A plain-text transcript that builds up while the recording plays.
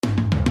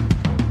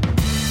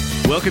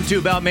Welcome to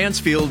About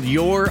Mansfield,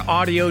 your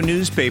audio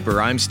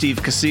newspaper. I'm Steve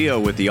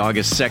Casillo with the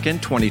August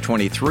 2nd,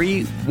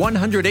 2023,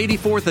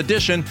 184th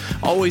edition,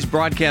 always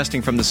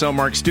broadcasting from the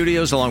Cellmark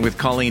Studios along with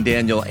Colleen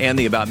Daniel and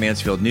the About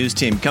Mansfield news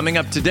team. Coming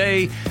up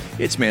today,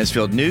 it's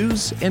Mansfield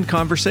News and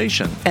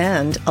Conversation.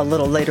 And a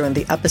little later in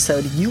the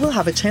episode, you will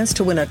have a chance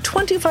to win a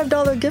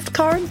 $25 gift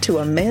card to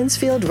a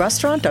Mansfield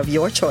restaurant of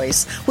your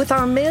choice with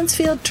our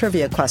Mansfield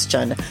Trivia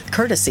Question,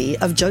 courtesy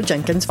of Joe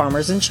Jenkins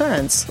Farmers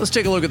Insurance. Let's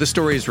take a look at the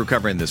stories we're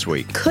covering this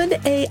week.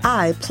 Could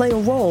AI play a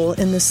role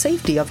in the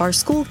safety of our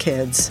school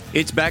kids?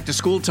 It's back to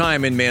school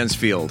time in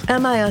Mansfield.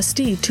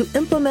 MISD to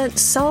implement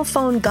cell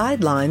phone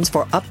guidelines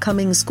for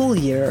upcoming school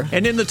year.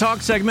 And in the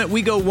talk segment,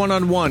 we go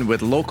one-on-one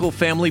with local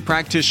family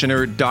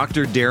practitioner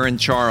Dr. Darin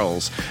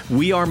Charles.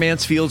 We are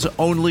Mansfield's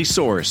only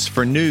source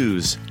for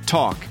news,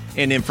 talk,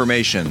 and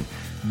information.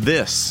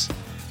 This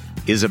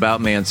is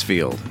About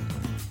Mansfield.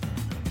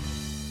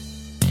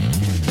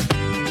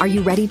 Are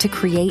you ready to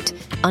create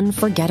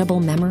unforgettable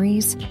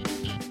memories?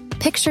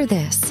 Picture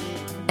this,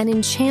 an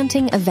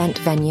enchanting event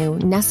venue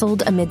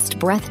nestled amidst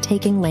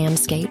breathtaking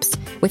landscapes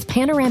with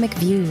panoramic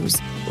views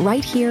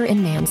right here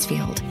in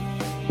Mansfield.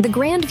 The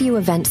Grandview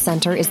Event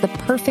Center is the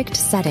perfect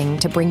setting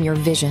to bring your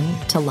vision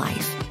to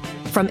life.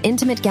 From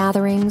intimate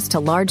gatherings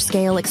to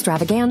large-scale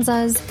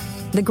extravaganzas,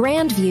 the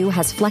Grandview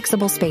has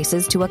flexible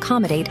spaces to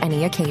accommodate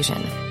any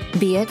occasion.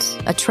 Be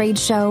it a trade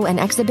show and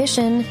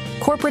exhibition,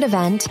 corporate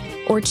event,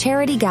 or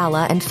charity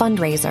gala and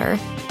fundraiser,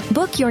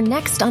 book your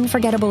next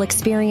unforgettable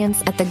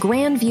experience at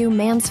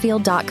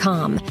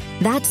thegrandviewmansfield.com.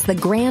 That's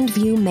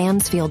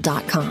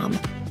thegrandviewmansfield.com.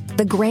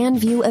 The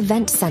Grandview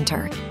Event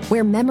Center,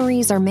 where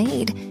memories are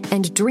made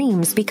and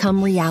dreams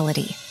become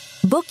reality.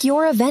 Book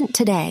your event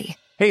today.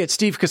 Hey, it's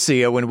Steve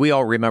Casillo, and we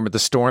all remember the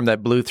storm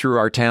that blew through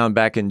our town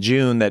back in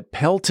June that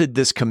pelted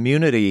this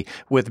community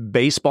with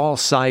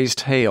baseball-sized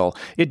hail.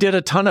 It did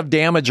a ton of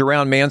damage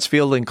around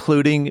Mansfield,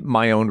 including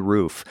my own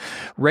roof.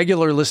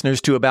 Regular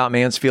listeners to About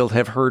Mansfield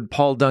have heard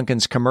Paul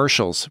Duncan's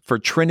commercials for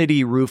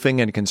Trinity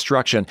Roofing and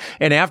Construction,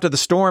 and after the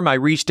storm, I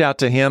reached out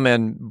to him,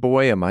 and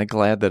boy, am I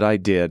glad that I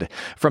did.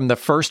 From the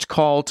first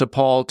call to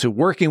Paul to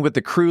working with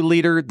the crew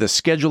leader, the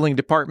scheduling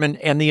department,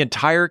 and the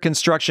entire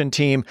construction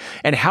team,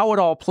 and how it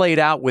all played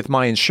out with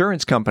my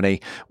insurance company,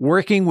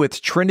 working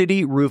with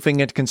Trinity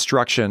Roofing and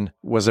Construction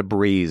was a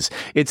breeze.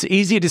 It's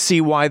easy to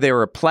see why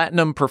they're a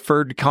platinum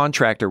preferred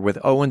contractor with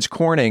Owens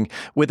Corning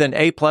with an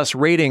A+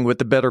 rating with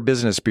the Better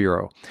Business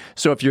Bureau.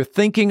 So if you're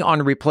thinking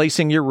on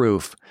replacing your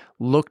roof,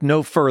 look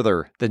no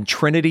further than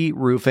Trinity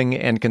Roofing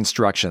and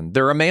Construction.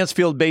 They're a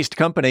Mansfield-based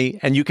company,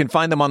 and you can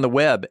find them on the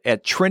web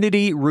at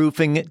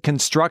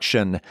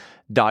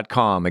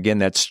trinityroofingconstruction.com. Again,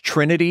 that's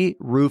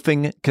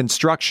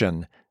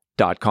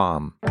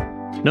trinityroofingconstruction.com.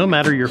 No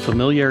matter your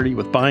familiarity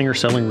with buying or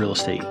selling real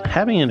estate,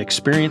 having an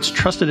experienced,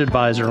 trusted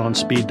advisor on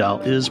speed dial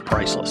is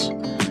priceless.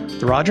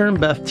 The Roger and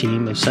Beth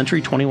team of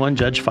Century 21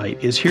 Judge Fight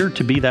is here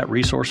to be that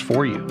resource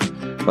for you.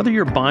 Whether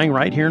you're buying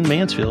right here in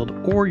Mansfield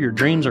or your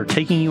dreams are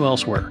taking you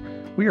elsewhere,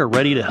 we are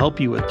ready to help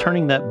you with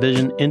turning that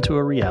vision into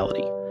a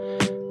reality.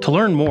 To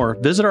learn more,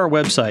 visit our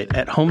website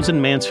at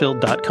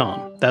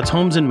homesinmansfield.com. That's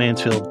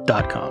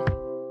homesinmansfield.com.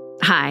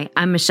 Hi,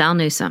 I'm Michelle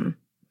Newsom,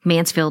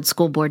 Mansfield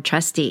School Board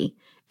Trustee,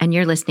 and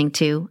you're listening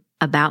to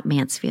About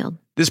Mansfield.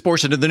 This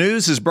portion of the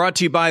news is brought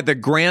to you by the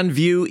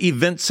Grandview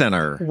Event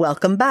Center.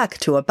 Welcome back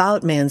to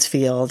About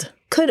Mansfield.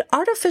 Could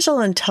artificial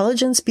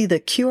intelligence be the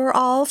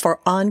cure-all for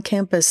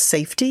on-campus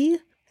safety?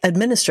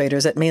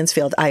 Administrators at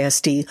Mansfield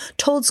ISD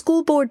told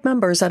school board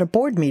members at a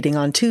board meeting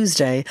on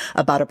Tuesday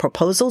about a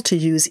proposal to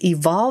use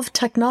Evolve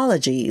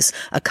Technologies,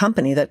 a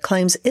company that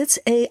claims its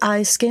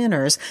AI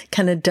scanners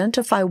can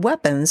identify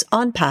weapons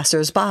on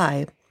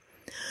passers-by.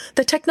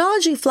 The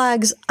technology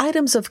flags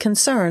items of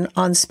concern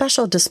on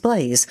special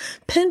displays,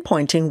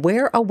 pinpointing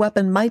where a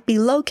weapon might be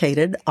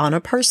located on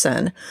a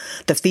person.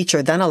 The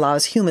feature then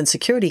allows human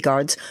security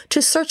guards to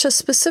search a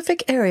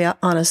specific area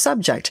on a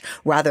subject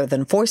rather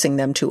than forcing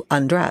them to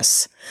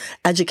undress.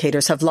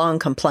 Educators have long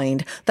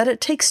complained that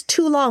it takes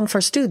too long for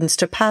students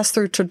to pass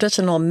through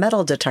traditional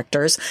metal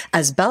detectors,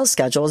 as bell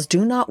schedules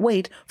do not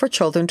wait for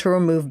children to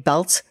remove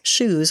belts,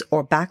 shoes,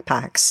 or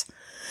backpacks.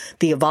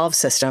 The Evolve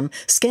system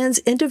scans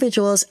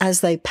individuals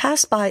as they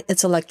pass by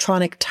its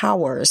electronic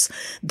towers.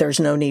 There's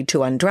no need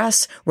to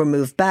undress,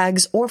 remove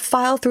bags, or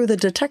file through the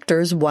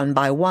detectors one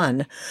by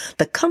one.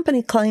 The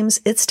company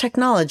claims its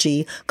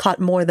technology caught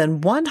more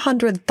than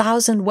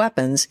 100,000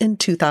 weapons in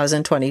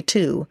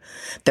 2022.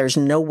 There's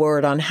no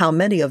word on how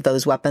many of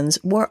those weapons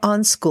were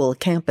on school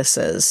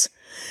campuses.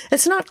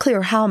 It's not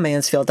clear how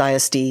Mansfield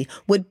ISD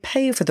would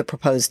pay for the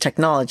proposed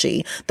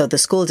technology, though the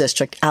school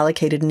district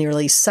allocated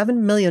nearly $7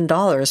 million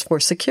for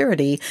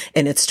security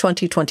in its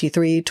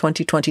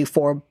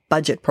 2023-2024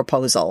 budget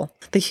proposal.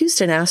 The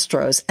Houston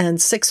Astros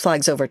and Six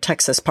Flags Over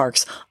Texas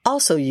Parks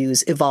also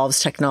use Evolve's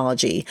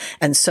technology,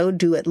 and so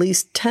do at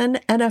least 10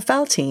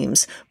 NFL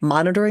teams,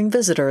 monitoring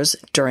visitors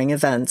during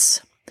events.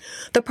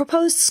 The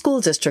proposed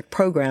school district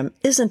program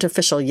isn't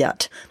official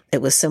yet.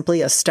 It was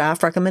simply a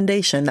staff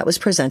recommendation that was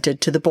presented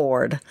to the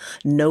board.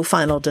 No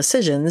final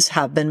decisions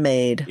have been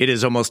made. It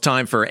is almost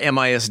time for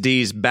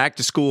MISD's Back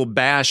to School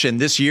Bash,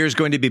 and this year is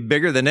going to be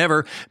bigger than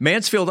ever.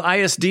 Mansfield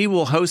ISD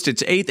will host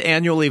its 8th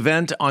annual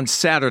event on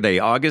Saturday,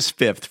 August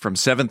 5th from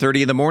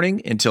 7:30 in the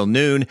morning until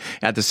noon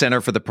at the Center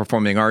for the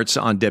Performing Arts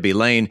on Debbie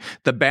Lane.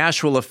 The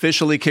Bash will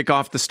officially kick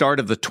off the start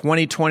of the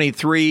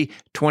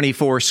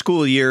 2023-24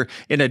 school year.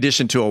 In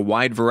addition to a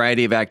wide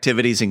variety of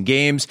activities and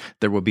games,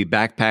 there will be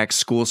backpacks,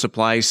 school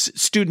supplies,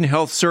 student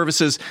health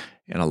services,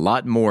 and a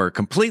lot more,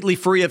 completely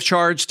free of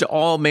charge to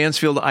all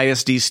Mansfield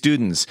ISD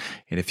students.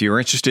 And if you're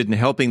interested in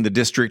helping the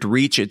district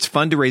reach its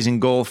fundraising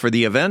goal for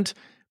the event,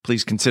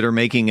 please consider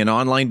making an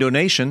online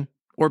donation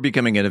or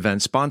becoming an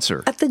event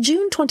sponsor. At the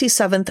June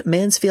 27th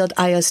Mansfield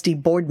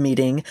ISD board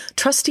meeting,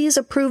 trustees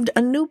approved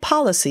a new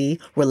policy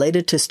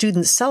related to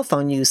student cell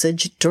phone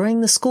usage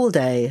during the school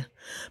day.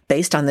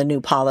 Based on the new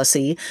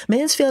policy,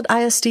 Mansfield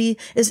ISD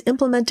is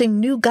implementing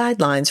new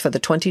guidelines for the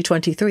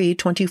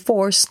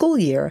 2023-24 school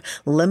year,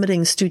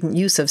 limiting student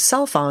use of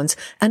cell phones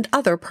and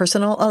other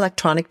personal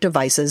electronic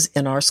devices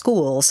in our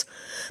schools.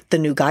 The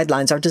new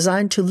guidelines are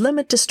designed to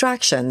limit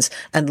distractions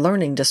and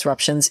learning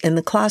disruptions in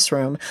the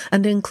classroom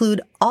and include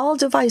all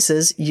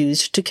devices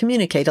used to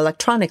communicate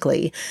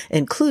electronically,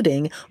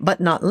 including, but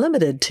not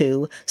limited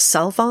to,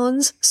 cell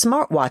phones,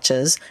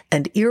 smartwatches,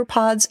 and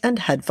earpods and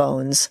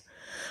headphones.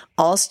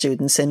 All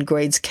students in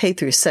grades K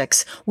through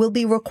 6 will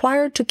be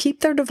required to keep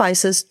their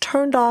devices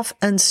turned off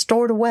and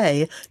stored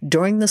away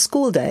during the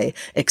school day,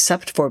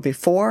 except for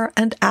before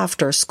and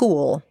after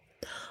school.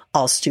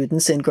 All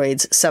students in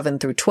grades 7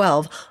 through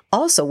 12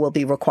 also will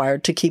be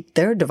required to keep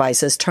their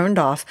devices turned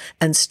off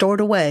and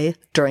stored away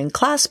during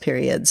class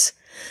periods.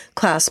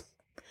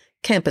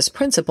 Campus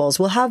principals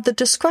will have the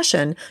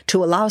discretion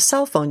to allow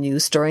cell phone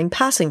use during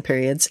passing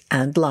periods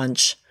and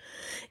lunch.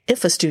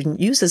 If a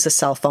student uses a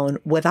cell phone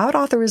without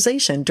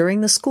authorization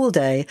during the school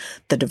day,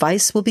 the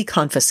device will be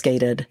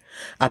confiscated.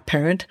 A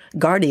parent,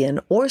 guardian,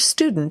 or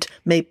student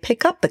may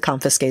pick up the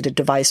confiscated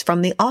device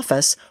from the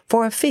office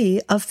for a fee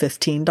of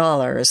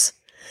 $15.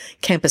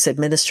 Campus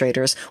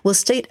administrators will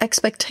state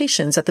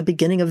expectations at the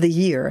beginning of the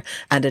year,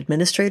 and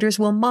administrators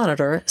will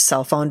monitor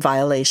cell phone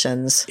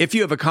violations. If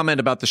you have a comment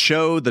about the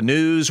show, the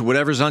news,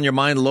 whatever's on your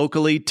mind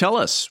locally, tell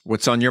us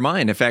what's on your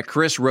mind. In fact,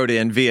 Chris wrote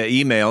in via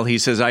email. He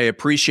says, I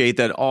appreciate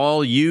that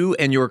all you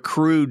and your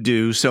crew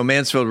do so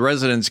Mansfield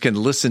residents can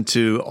listen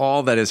to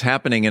all that is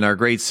happening in our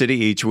great city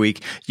each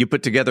week. You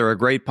put together a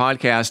great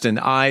podcast, and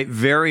I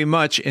very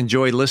much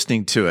enjoy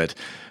listening to it.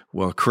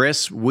 Well,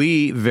 Chris,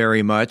 we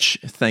very much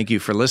thank you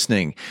for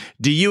listening.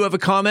 Do you have a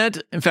comment?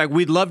 In fact,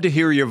 we'd love to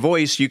hear your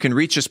voice. You can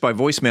reach us by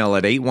voicemail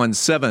at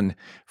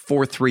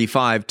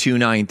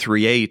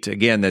 817-435-2938.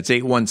 Again, that's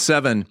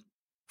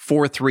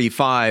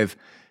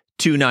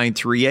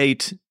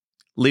 817-435-2938.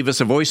 Leave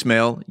us a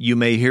voicemail. You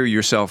may hear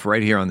yourself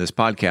right here on this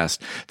podcast.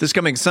 This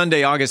coming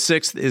Sunday, August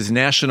 6th, is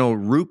National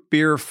Root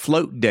Beer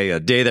Float Day, a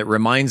day that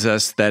reminds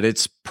us that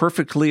it's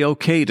perfectly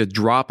okay to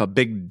drop a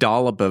big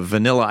dollop of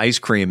vanilla ice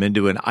cream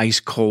into an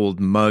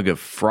ice-cold mug of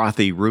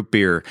frothy root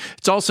beer.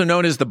 It's also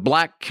known as the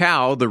Black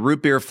Cow. The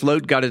root beer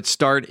float got its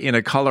start in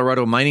a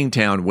Colorado mining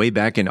town way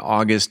back in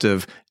August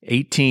of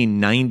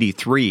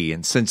 1893,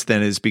 and since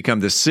then has become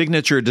the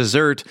signature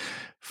dessert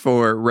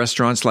for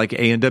restaurants like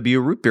A&W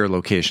root beer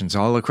locations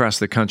all across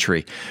the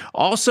country.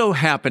 Also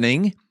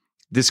happening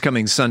this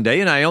coming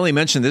Sunday, and I only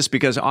mention this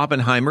because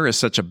Oppenheimer is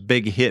such a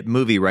big hit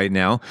movie right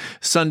now.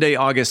 Sunday,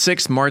 August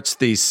 6th, marks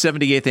the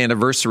 78th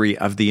anniversary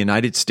of the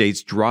United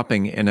States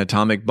dropping an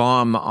atomic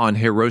bomb on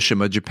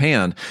Hiroshima,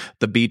 Japan.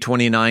 The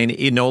B-29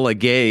 Enola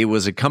Gay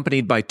was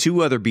accompanied by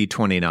 2 other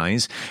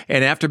B-29s,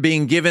 and after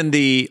being given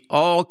the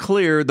all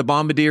clear, the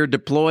bombardier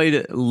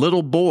deployed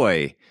Little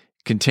Boy,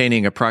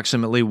 containing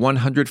approximately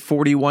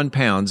 141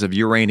 pounds of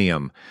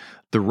uranium.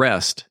 The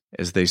rest,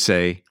 as they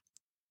say,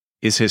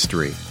 is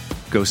history.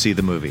 Go see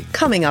the movie.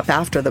 Coming up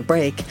after the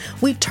break,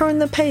 we turn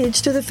the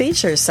page to the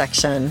features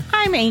section.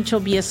 I'm Angel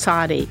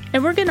Biasatti,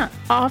 and we're going to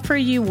offer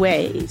you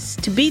ways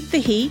to beat the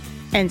heat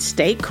and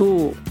stay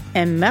cool.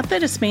 And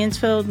Methodist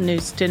Mansfield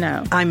News to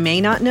Know. I may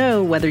not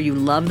know whether you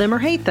love them or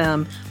hate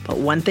them, but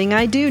one thing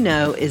I do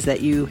know is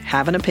that you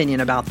have an opinion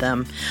about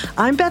them.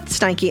 I'm Beth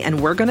Steinke,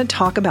 and we're going to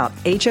talk about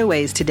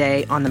HOAs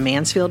today on the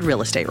Mansfield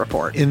Real Estate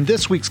Report. In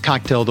this week's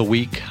Cocktail of the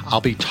Week,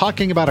 I'll be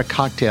talking about a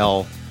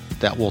cocktail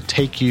that will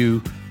take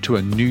you to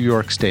a New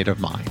York state of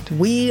mind.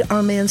 We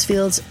are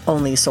Mansfield's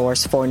only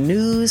source for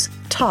news,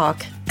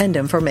 talk, and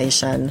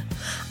information.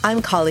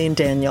 I'm Colleen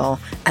Daniel,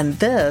 and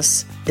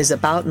this is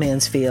About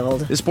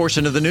Mansfield. This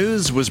portion of the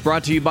news was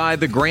brought to you by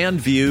the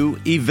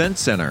Grandview Event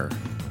Center.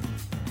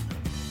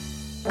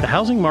 The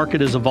housing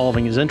market is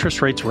evolving as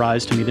interest rates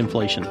rise to meet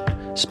inflation.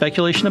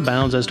 Speculation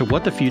abounds as to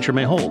what the future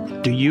may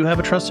hold. Do you have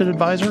a trusted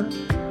advisor?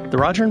 The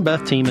Roger and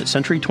Beth team at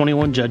Century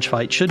 21 Judge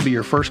Fight should be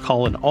your first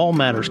call in all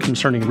matters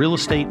concerning real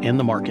estate and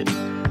the market.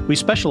 We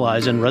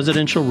specialize in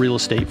residential real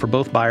estate for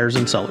both buyers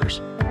and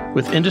sellers.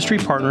 With industry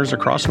partners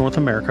across North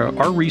America,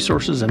 our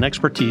resources and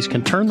expertise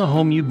can turn the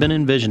home you've been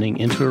envisioning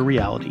into a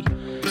reality.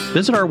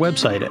 Visit our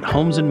website at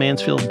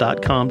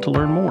homesinmansfield.com to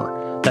learn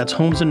more. That's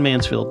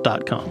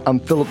homesinmansfield.com. I'm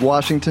Philip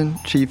Washington,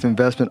 Chief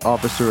Investment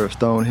Officer of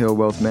Stonehill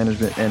Wealth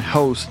Management and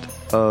host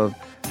of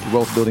the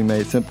Wealth Building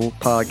Made Simple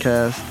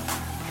podcast.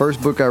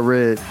 First book I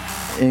read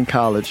in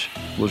college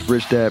was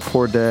Rich Dad,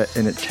 Poor Dad,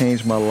 and it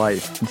changed my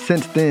life. And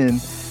since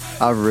then,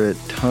 I've read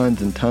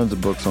tons and tons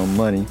of books on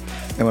money.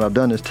 And what I've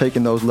done is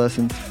taken those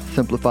lessons,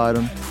 simplified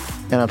them,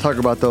 and I talk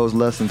about those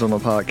lessons on my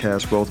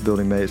podcast, Wealth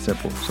Building Made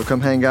Simple. So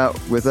come hang out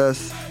with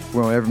us.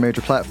 We're on every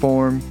major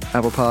platform,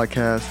 Apple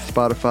Podcasts,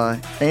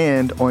 Spotify,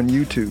 and on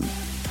YouTube,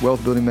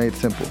 Wealth Building Made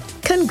Simple.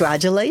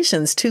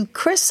 Congratulations to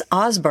Chris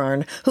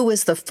Osborne, who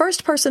was the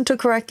first person to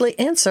correctly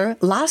answer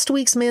last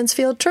week's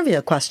Mansfield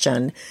Trivia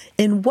Question.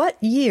 In what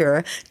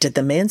year did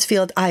the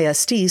Mansfield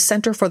ISD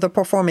Center for the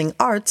Performing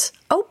Arts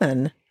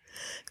open?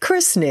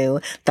 Chris knew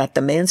that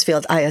the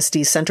Mansfield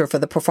ISD Center for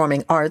the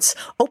Performing Arts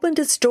opened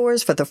its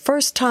doors for the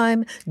first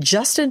time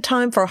just in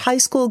time for high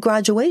school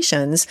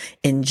graduations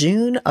in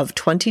June of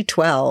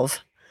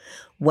 2012.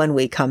 When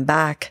we come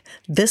back,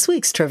 this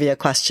week's trivia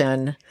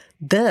question.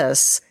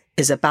 This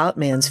is About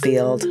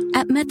Mansfield.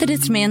 At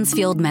Methodist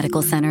Mansfield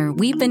Medical Center,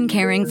 we've been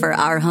caring for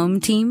our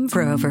home team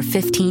for over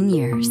 15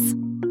 years.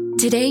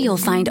 Today, you'll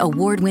find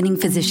award-winning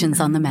physicians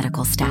on the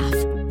medical staff,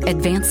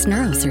 advanced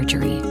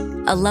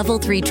neurosurgery, a level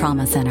 3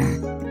 trauma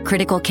center,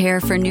 critical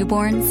care for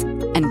newborns,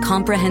 and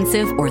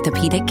comprehensive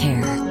orthopedic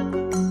care.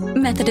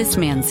 Methodist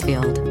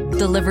Mansfield,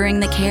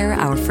 delivering the care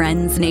our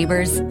friends,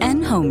 neighbors,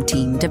 and home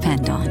team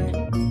depend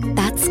on.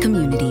 That's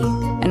community,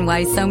 and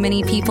why so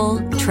many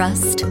people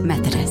trust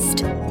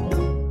Methodist.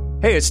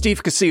 Hey, it's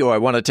Steve Casillo. I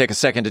want to take a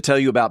second to tell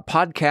you about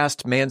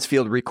Podcast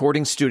Mansfield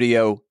Recording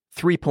Studio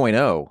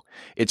 3.0.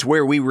 It's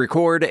where we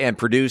record and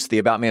produce the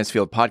About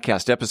Mansfield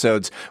podcast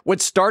episodes.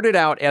 What started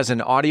out as an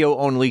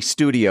audio-only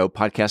studio,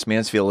 Podcast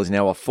Mansfield is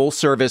now a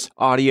full-service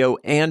audio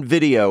and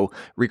video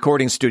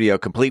recording studio,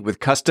 complete with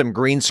custom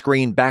green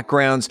screen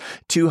backgrounds,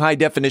 2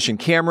 high-definition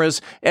cameras,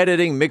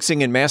 editing,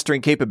 mixing, and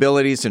mastering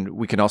capabilities, and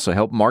we can also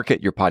help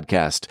market your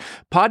podcast.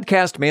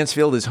 Podcast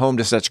Mansfield is home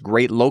to such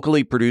great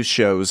locally produced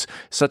shows,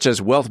 such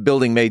as Wealth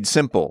Building Made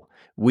Simple,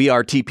 We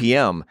Are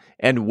TPM,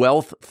 and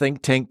Wealth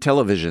Think Tank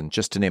Television,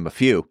 just to name a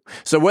few.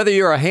 So whether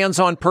you're a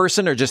hands-on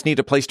person or just need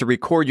a place to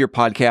record your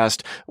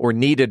podcast or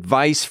need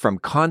advice from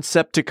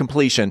concept to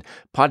completion,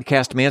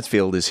 Podcast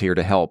Mansfield is here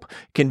to help.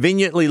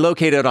 Conveniently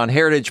located on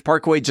Heritage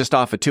Parkway, just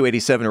off of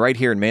 287 right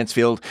here in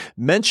Mansfield,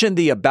 mention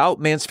the About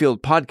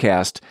Mansfield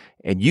podcast,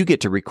 and you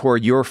get to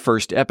record your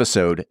first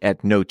episode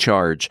at no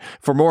charge.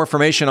 For more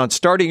information on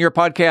starting your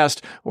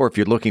podcast, or if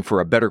you're looking for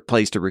a better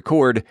place to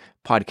record,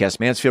 Podcast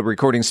Mansfield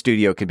Recording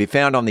Studio can be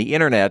found on the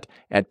internet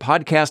at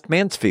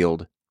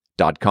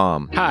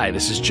podcastmansfield.com. Hi,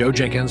 this is Joe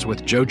Jenkins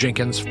with Joe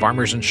Jenkins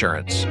Farmers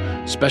Insurance,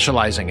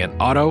 specializing in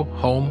auto,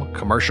 home,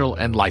 commercial,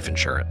 and life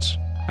insurance.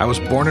 I was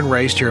born and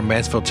raised here in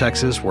Mansfield,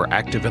 Texas. We're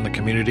active in the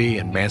community,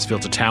 and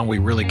Mansfield's a town we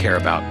really care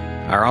about.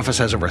 Our office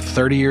has over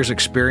 30 years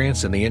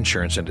experience in the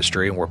insurance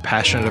industry, and we're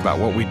passionate about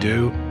what we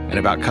do and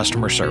about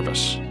customer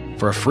service.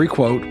 For a free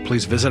quote,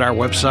 please visit our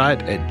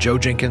website at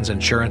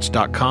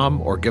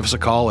joejenkinsinsurance.com or give us a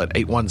call at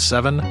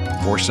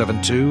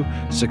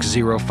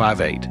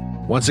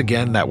 817-472-6058. Once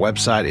again, that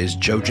website is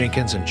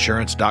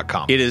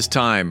joejenkinsinsurance.com. It is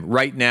time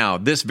right now,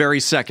 this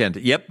very second.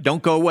 Yep,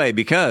 don't go away,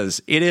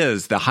 because it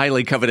is the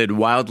highly coveted,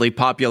 wildly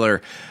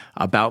popular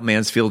About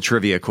Mansfield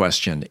Trivia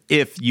Question.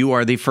 If you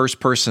are the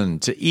first person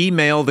to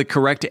email the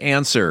correct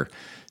answer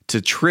to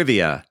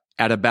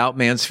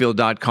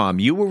trivia@aboutmansfield.com,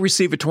 you will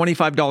receive a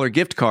 $25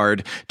 gift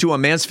card to a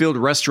Mansfield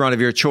restaurant of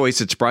your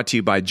choice. It's brought to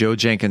you by Joe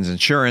Jenkins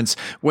Insurance.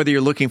 Whether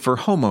you're looking for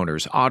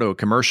homeowners, auto,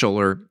 commercial,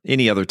 or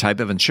any other type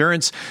of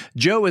insurance,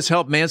 Joe has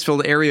helped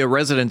Mansfield area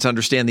residents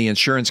understand the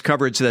insurance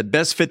coverage that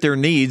best fit their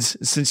needs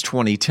since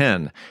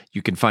 2010.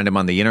 You can find him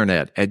on the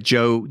internet at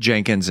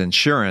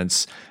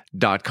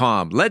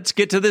joejenkinsinsurance.com. Let's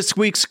get to this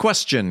week's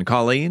question,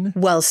 Colleen.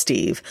 Well,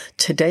 Steve,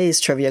 today's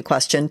trivia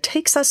question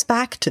takes us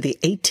back to the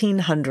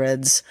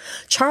 1800s.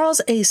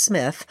 Charles A.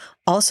 Smith,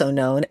 also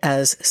known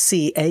as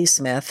C.A.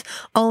 Smith,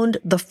 owned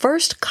the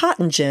first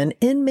cotton gin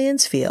in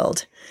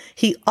Mansfield.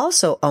 He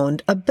also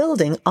owned a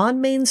building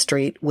on Main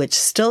Street, which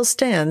still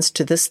stands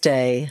to this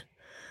day.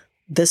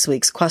 This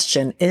week's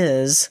question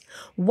is,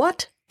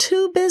 what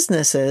 2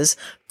 businesses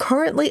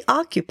currently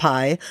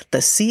occupy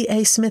the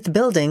C.A. Smith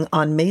building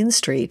on Main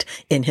Street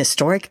in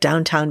historic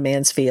downtown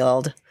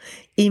Mansfield?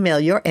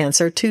 Email your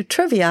answer to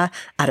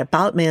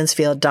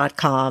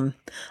trivia@aboutmansfield.com.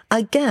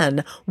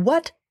 Again,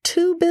 what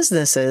 2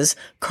 businesses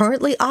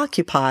currently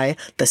occupy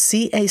the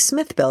C.A.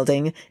 Smith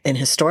building in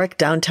historic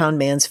downtown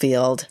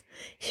Mansfield?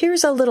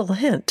 Here's a little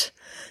hint.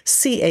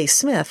 C.A.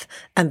 Smith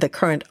and the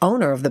current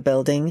owner of the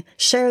building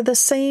share the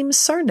same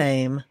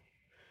surname.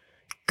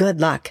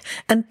 Good luck,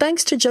 and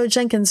thanks to Joe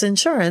Jenkins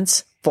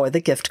Insurance for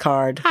the gift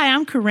card. Hi,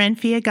 I'm Corinne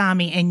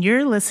Fiagami, and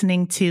you're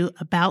listening to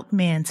About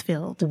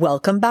Mansfield.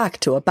 Welcome back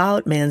to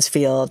About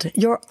Mansfield,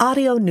 your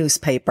audio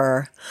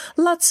newspaper.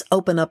 Let's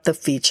open up the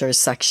features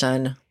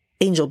section.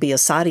 Angel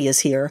Biasatti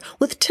is here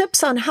with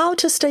tips on how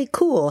to stay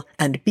cool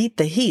and beat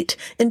the heat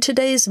in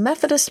today's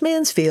Methodist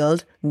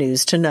Mansfield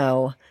News to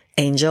Know.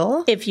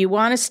 Angel? If you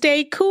want to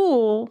stay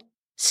cool,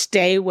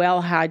 stay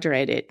well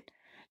hydrated.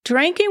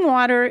 Drinking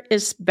water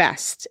is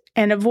best,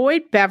 and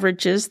avoid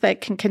beverages that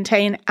can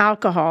contain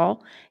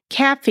alcohol,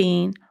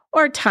 caffeine,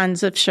 or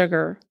tons of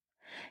sugar.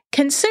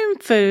 Consume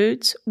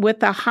foods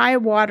with a high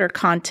water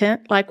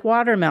content like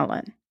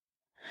watermelon.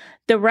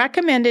 The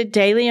recommended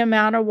daily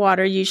amount of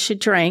water you should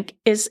drink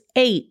is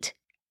 8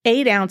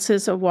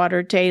 ounces of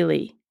water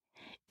daily.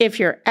 If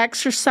you're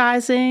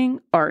exercising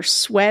or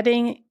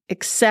sweating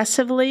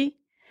excessively,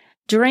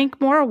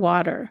 drink more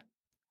water.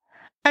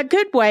 A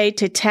good way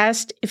to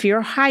test if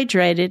you're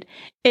hydrated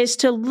is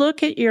to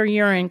look at your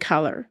urine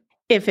color.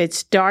 If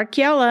it's dark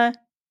yellow,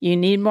 you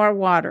need more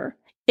water.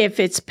 If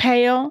it's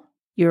pale,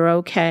 you're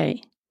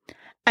okay.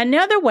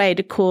 Another way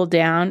to cool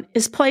down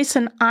is place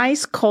an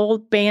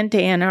ice-cold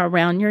bandana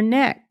around your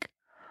neck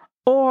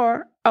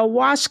or a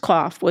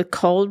washcloth with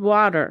cold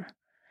water.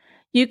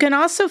 You can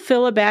also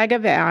fill a bag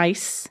of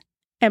ice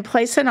and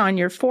place it on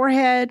your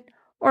forehead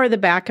or the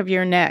back of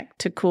your neck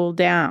to cool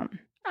down.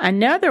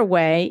 Another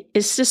way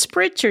is to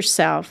spritz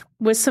yourself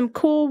with some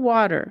cool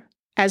water.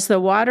 As the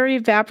water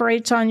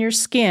evaporates on your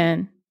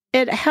skin,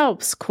 it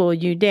helps cool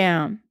you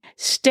down.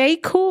 Stay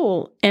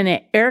cool in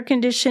an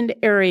air-conditioned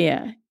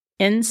area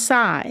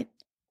inside,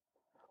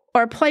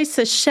 or place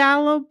a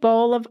shallow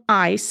bowl of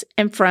ice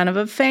in front of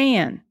a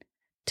fan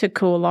to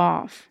cool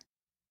off.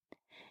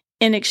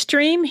 In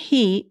extreme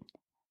heat,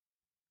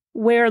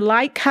 wear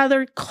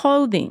light-colored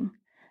clothing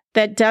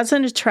that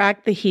doesn't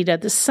attract the heat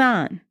of the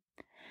sun.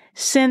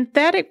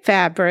 Synthetic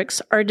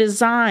fabrics are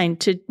designed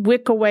to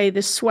wick away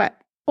the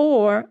sweat,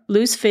 or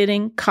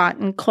loose-fitting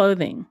cotton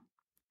clothing.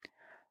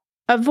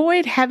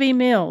 Avoid heavy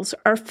meals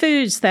or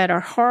foods that are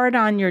hard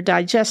on your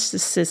digestive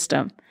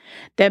system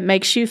that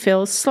makes you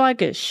feel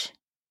sluggish.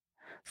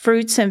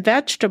 Fruits and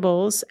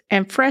vegetables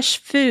and fresh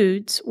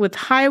foods with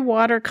high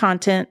water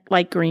content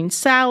like green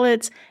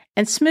salads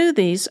and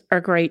smoothies are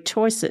great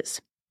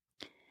choices.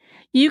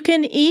 You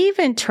can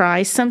even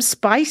try some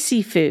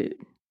spicy food.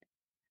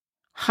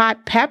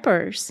 Hot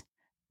peppers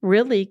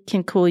really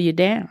can cool you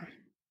down.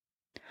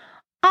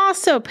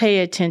 Also pay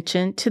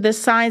attention to the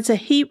signs of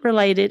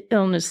heat-related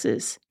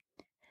illnesses.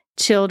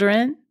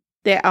 Children,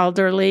 the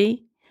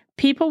elderly,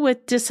 people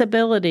with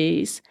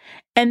disabilities,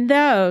 and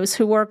those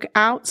who work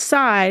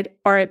outside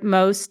are at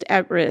most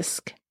at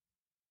risk.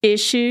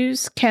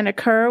 Issues can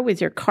occur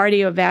with your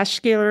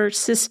cardiovascular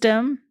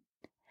system.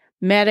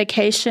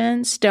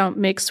 Medications don't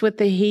mix with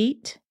the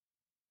heat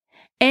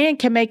and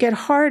can make it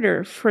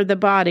harder for the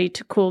body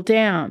to cool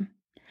down.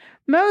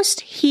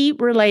 Most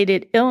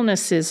heat-related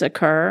illnesses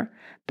occur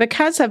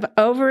because of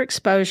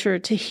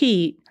overexposure to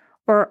heat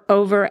or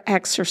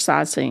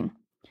over-exercising.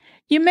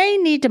 You may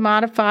need to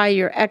modify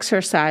your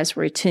exercise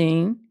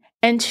routine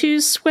and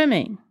choose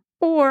swimming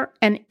or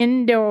an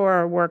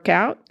indoor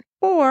workout,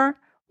 or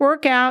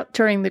work out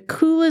during the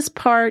coolest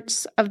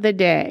parts of the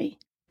day,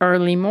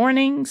 early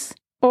mornings,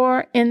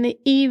 or in the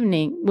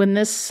evening when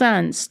the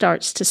sun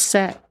starts to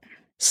set.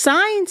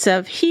 Signs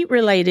of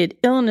heat-related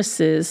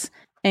illnesses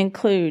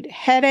include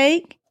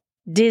headache,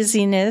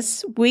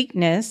 dizziness,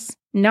 weakness,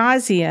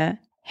 nausea,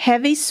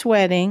 heavy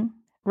sweating,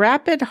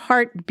 rapid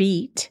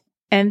heartbeat,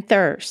 and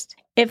thirst.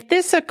 If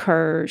this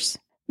occurs,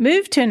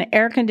 move to an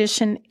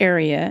air-conditioned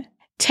area,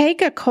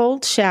 take a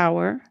cold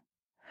shower,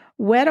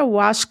 wet a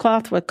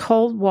washcloth with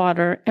cold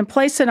water and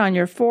place it on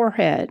your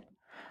forehead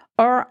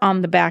or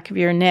on the back of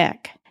your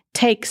neck.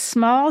 Take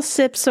small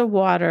sips of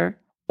water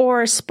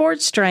or a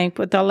sports drink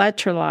with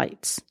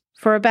electrolytes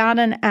for about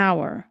an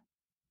hour.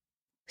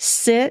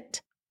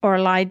 Sit or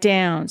lie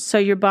down so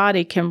your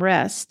body can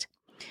rest.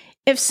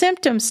 If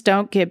symptoms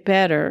don't get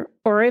better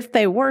or if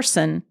they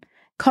worsen,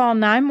 call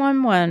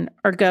 911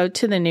 or go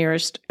to the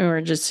nearest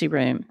emergency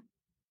room.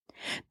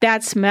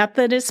 That's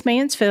Methodist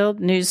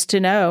Mansfield News to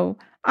Know.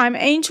 I'm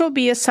Angel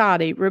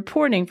Biasatti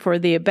reporting for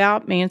the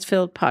About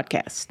Mansfield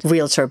podcast.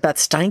 Realtor Beth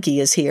Steinke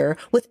is here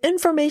with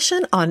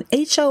information on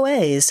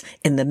HOAs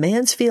in the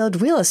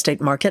Mansfield Real Estate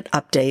Market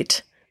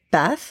update.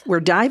 Beth? We're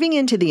diving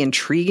into the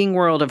intriguing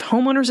world of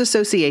homeowners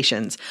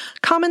associations,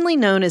 commonly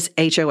known as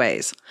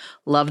HOAs.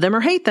 Love them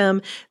or hate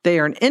them, they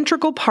are an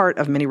integral part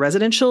of many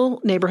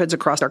residential neighborhoods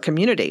across our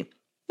community.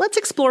 Let's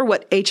explore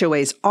what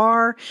HOAs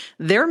are,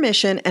 their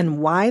mission, and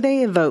why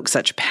they evoke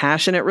such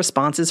passionate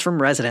responses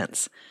from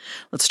residents.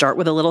 Let's start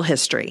with a little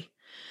history.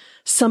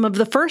 Some of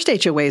the first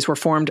HOAs were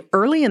formed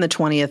early in the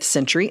 20th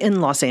century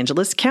in Los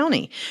Angeles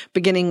County,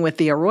 beginning with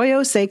the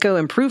Arroyo Seco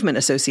Improvement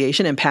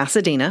Association in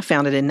Pasadena,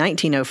 founded in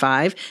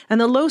 1905,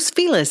 and the Los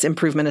Feliz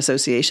Improvement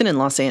Association in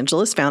Los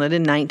Angeles, founded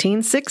in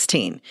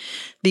 1916.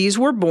 These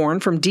were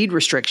born from deed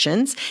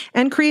restrictions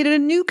and created a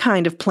new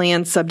kind of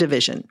planned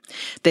subdivision.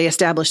 They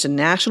established a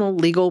national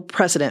legal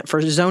precedent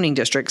for zoning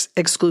districts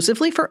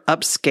exclusively for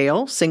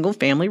upscale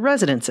single-family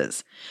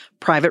residences.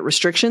 Private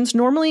restrictions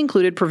normally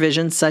included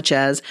provisions such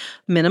as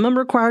minimum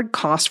required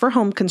cost for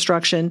home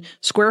construction,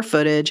 square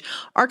footage,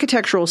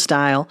 architectural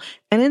style,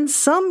 and in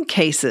some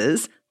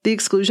cases, the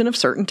exclusion of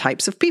certain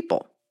types of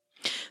people.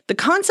 The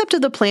concept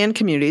of the planned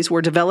communities,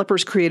 where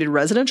developers created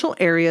residential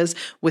areas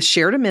with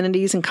shared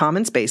amenities and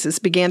common spaces,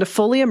 began to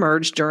fully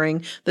emerge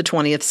during the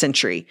 20th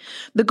century.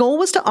 The goal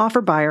was to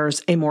offer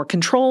buyers a more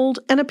controlled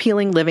and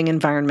appealing living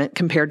environment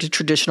compared to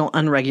traditional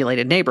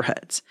unregulated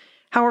neighborhoods.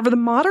 However, the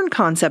modern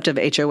concept of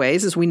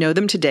HOAs, as we know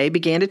them today,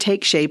 began to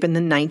take shape in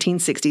the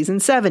 1960s and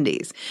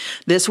 70s.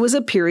 This was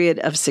a period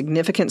of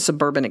significant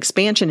suburban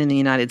expansion in the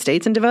United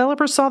States, and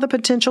developers saw the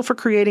potential for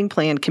creating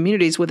planned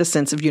communities with a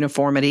sense of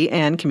uniformity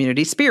and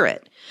community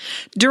spirit.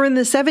 During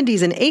the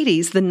 70s and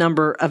 80s, the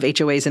number of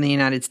HOAs in the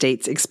United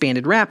States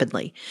expanded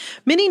rapidly.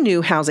 Many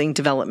new housing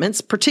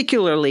developments,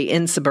 particularly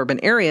in suburban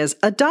areas,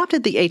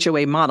 adopted the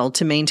HOA model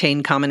to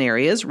maintain common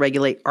areas,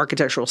 regulate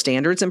architectural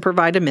standards, and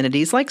provide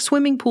amenities like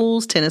swimming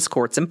pools, tennis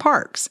courts, and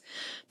parks.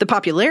 The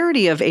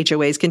popularity of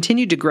HOAs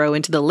continued to grow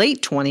into the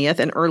late 20th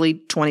and early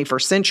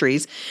 21st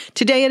centuries.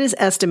 Today, it is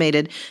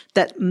estimated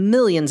that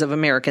millions of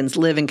Americans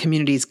live in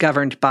communities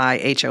governed by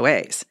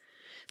HOAs.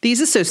 These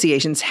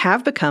associations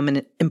have become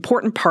an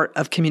important part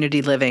of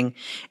community living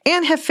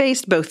and have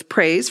faced both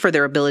praise for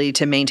their ability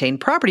to maintain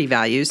property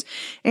values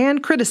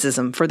and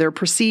criticism for their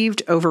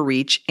perceived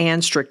overreach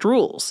and strict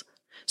rules.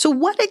 So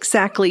what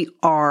exactly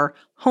are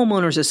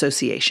homeowners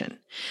association?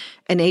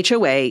 An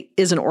HOA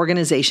is an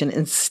organization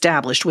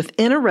established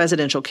within a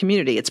residential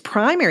community. Its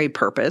primary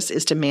purpose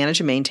is to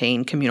manage and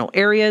maintain communal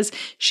areas,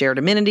 shared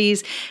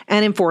amenities,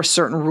 and enforce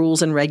certain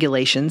rules and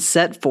regulations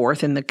set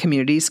forth in the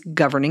community's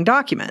governing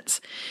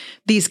documents.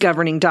 These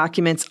governing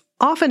documents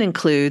often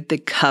include the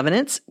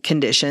covenants,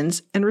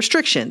 conditions, and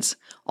restrictions,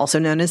 also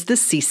known as the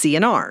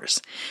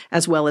CC&Rs,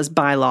 as well as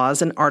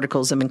bylaws and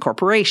articles of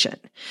incorporation.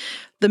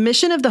 The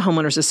mission of the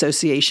Homeowners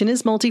Association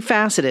is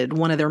multifaceted.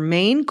 One of their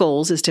main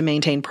goals is to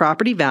maintain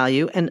property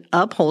value and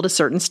uphold a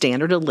certain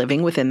standard of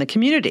living within the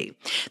community.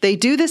 They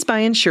do this by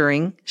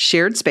ensuring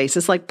shared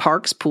spaces like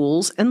parks,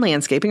 pools, and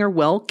landscaping are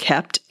well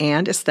kept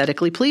and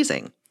aesthetically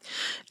pleasing.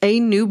 A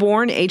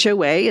newborn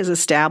HOA is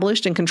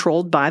established and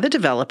controlled by the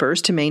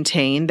developers to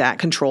maintain that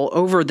control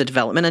over the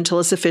development until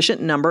a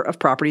sufficient number of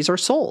properties are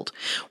sold.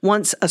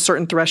 Once a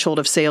certain threshold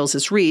of sales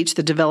is reached,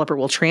 the developer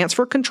will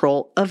transfer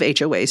control of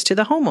HOAs to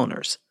the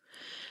homeowners.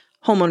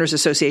 Homeowners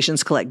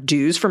associations collect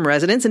dues from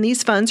residents, and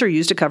these funds are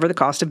used to cover the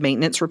cost of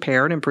maintenance,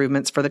 repair, and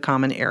improvements for the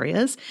common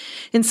areas.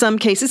 In some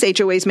cases,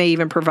 HOAs may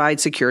even provide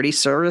security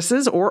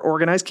services or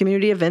organize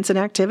community events and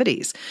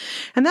activities,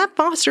 and that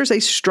fosters a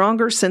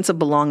stronger sense of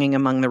belonging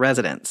among the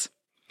residents.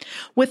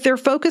 With their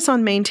focus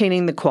on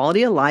maintaining the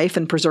quality of life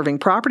and preserving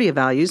property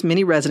values,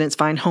 many residents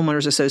find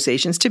homeowners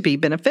associations to be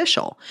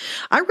beneficial.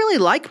 I really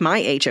like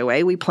my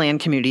HOA. We plan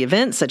community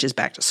events such as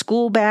back to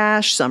school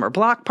bash, summer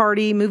block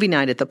party, movie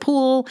night at the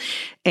pool,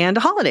 and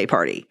a holiday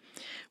party.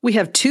 We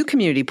have 2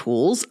 community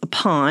pools, a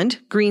pond,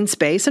 green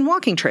space, and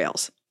walking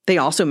trails. They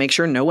also make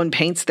sure no one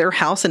paints their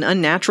house an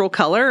unnatural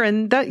color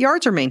and that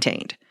yards are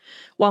maintained.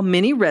 While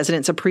many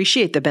residents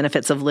appreciate the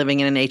benefits of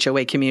living in an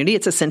HOA community,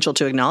 it's essential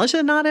to acknowledge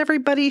that not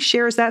everybody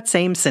shares that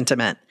same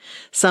sentiment.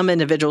 Some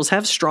individuals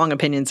have strong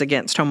opinions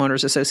against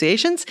homeowners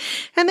associations,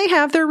 and they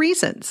have their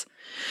reasons.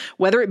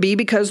 Whether it be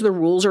because the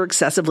rules are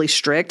excessively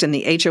strict and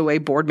the HOA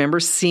board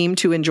members seem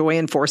to enjoy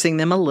enforcing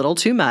them a little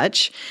too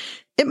much,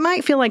 it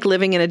might feel like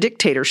living in a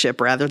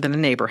dictatorship rather than a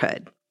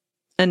neighborhood.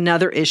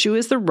 Another issue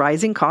is the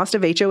rising cost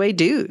of HOA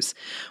dues.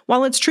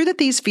 While it's true that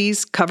these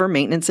fees cover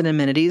maintenance and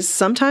amenities,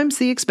 sometimes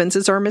the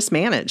expenses are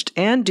mismanaged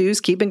and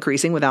dues keep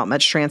increasing without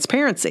much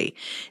transparency.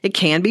 It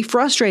can be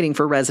frustrating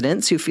for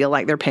residents who feel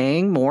like they're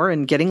paying more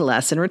and getting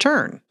less in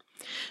return.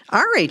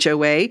 Our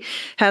HOA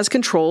has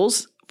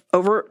controls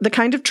over the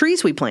kind of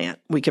trees we plant.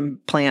 We can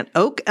plant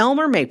oak, elm,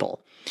 or maple.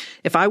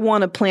 If I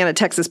want to plant a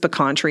Texas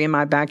pecan tree in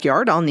my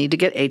backyard, I'll need to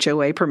get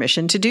HOA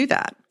permission to do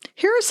that.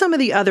 Here are some of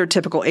the other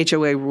typical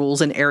HOA rules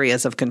and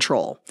areas of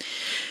control.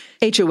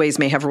 HOAs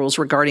may have rules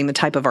regarding the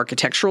type of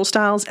architectural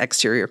styles,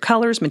 exterior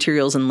colors,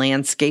 materials, and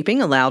landscaping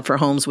allowed for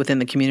homes within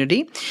the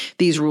community.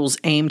 These rules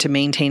aim to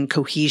maintain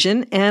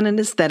cohesion and an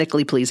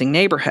aesthetically pleasing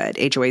neighborhood.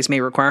 HOAs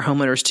may require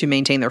homeowners to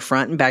maintain their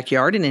front and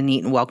backyard in a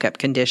neat and well-kept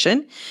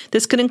condition.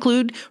 This could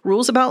include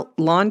rules about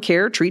lawn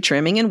care, tree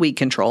trimming, and weed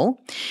control.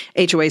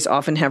 HOAs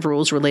often have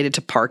rules related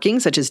to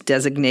parking, such as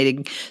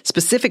designating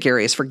specific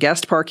areas for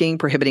guest parking,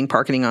 prohibiting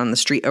parking on the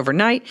street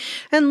overnight,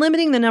 and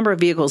limiting the number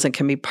of vehicles that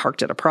can be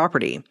parked at a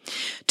property.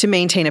 To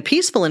maintain a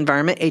peaceful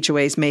environment,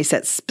 HOAs may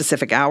set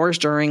specific hours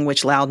during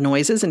which loud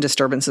noises and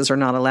disturbances are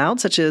not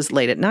allowed, such as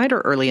late at night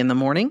or early in the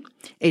morning.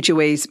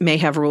 HOAs may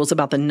have rules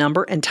about the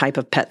number and type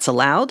of pets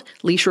allowed,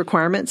 leash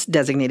requirements,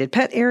 designated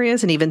pet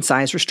areas, and even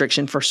size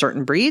restriction for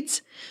certain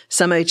breeds.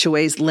 Some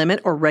HOAs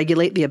limit or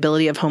regulate the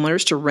ability of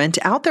homeowners to rent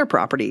out their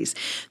properties.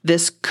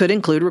 This could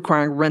include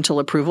requiring rental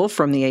approval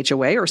from the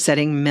HOA or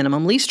setting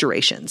minimum lease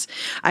durations.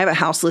 I have a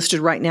house listed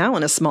right now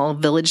in a small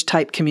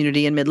village-type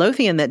community in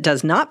Midlothian that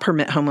does not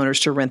permit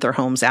homeowners to rent their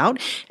homes out,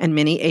 and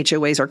many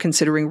HOAs are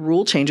considering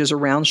rule changes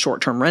around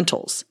short-term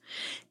rentals.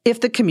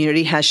 If the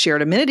community has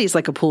shared amenities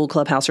like a pool,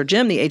 clubhouse, or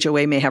gym, the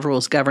HOA may have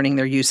rules governing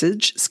their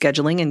usage,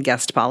 scheduling, and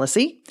guest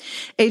policy.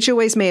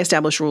 HOAs may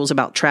establish rules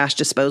about trash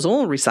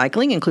disposal and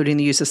recycling, including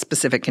the use of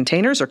specific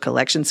containers or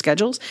collection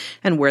schedules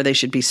and where they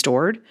should be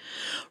stored.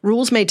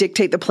 Rules may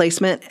dictate the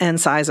placement and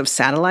size of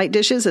satellite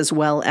dishes, as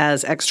well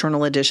as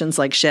external additions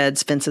like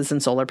sheds, fences,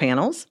 and solar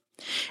panels.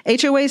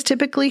 HOAs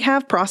typically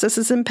have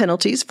processes and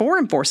penalties for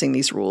enforcing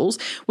these rules,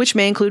 which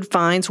may include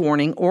fines,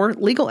 warning, or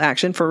legal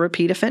action for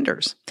repeat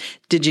offenders.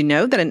 Did you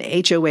know that an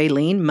HOA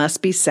lien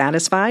must be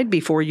satisfied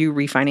before you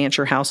refinance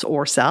your house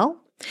or sell?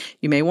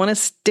 You may want to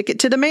stick it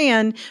to the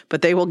man,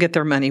 but they will get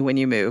their money when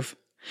you move.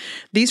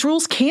 These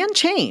rules can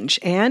change,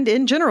 and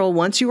in general,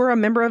 once you are a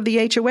member of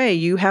the HOA,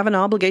 you have an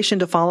obligation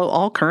to follow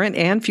all current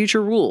and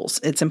future rules.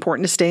 It's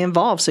important to stay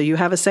involved so you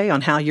have a say on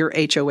how your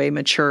HOA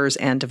matures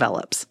and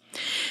develops.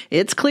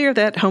 It's clear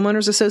that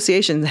homeowners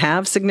associations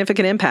have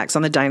significant impacts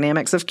on the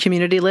dynamics of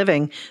community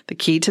living. The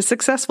key to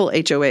successful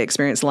HOA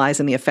experience lies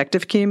in the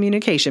effective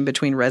communication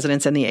between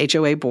residents and the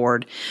HOA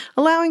board,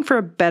 allowing for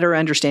a better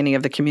understanding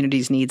of the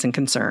community's needs and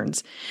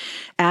concerns.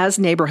 As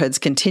neighborhoods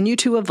continue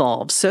to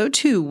evolve, so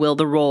too will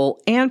the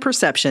role and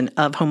perception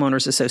of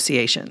homeowners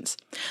associations.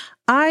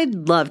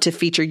 I'd love to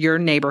feature your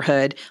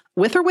neighborhood,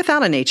 with or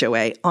without an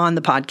HOA, on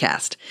the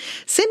podcast.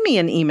 Send me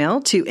an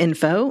email to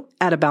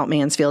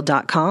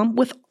info@aboutmansfield.com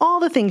with all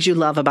the things you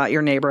love about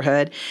your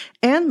neighborhood,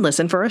 and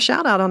listen for a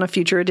shout out on a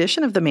future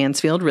edition of the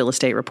Mansfield Real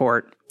Estate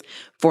Report.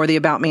 For the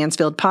About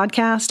Mansfield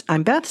podcast,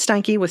 I'm Beth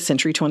Steinke with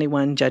Century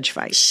 21 Judge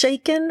Fight.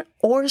 Shaken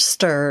or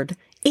stirred,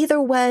 either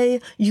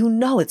way, you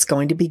know it's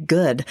going to be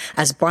good,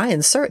 as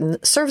Brian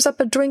Certain serves up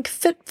a drink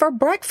fit for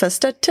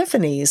breakfast at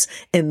Tiffany's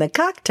in the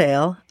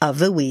cocktail of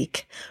the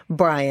week.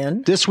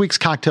 Brian? This week's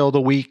cocktail of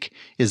the week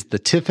is the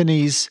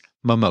Tiffany's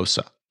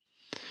Mimosa.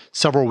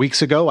 Several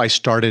weeks ago, I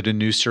started a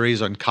new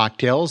series on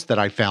cocktails that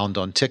I found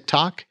on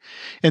TikTok,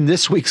 and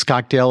this week's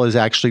cocktail is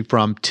actually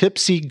from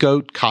Tipsy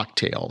Goat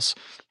Cocktails.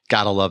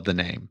 Gotta love the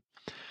name.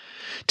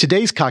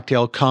 Today's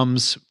cocktail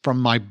comes from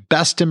my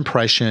best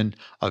impression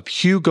of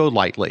Hugh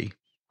Golightly,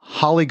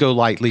 Holly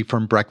Golightly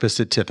from Breakfast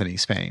at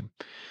Tiffany's fame.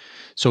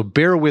 So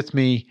bear with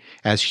me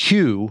as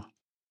Hugh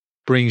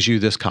brings you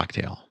this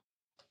cocktail.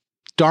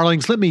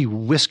 Darlings, let me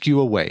whisk you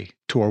away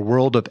to a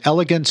world of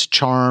elegance,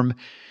 charm,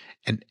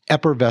 and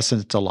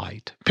effervescent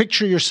delight.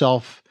 Picture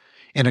yourself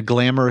in a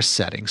glamorous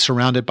setting,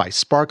 surrounded by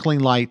sparkling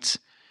lights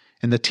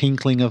and the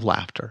tinkling of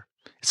laughter.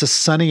 It's a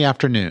sunny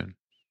afternoon,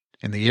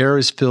 and the air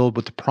is filled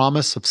with the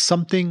promise of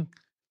something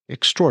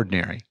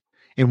extraordinary.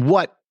 And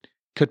what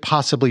could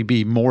possibly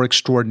be more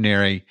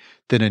extraordinary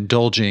than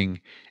indulging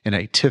in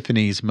a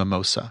Tiffany's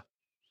mimosa?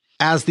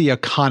 As the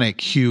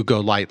iconic Hugh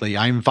Golightly,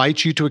 I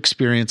invite you to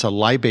experience a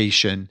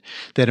libation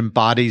that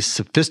embodies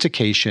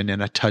sophistication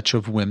and a touch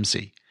of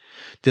whimsy.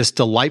 This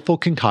delightful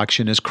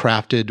concoction is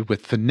crafted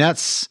with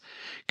finesse,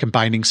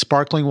 combining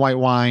sparkling white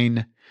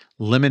wine,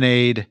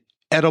 lemonade,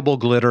 edible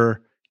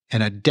glitter,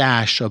 and a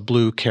dash of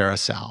blue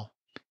carousel.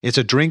 It's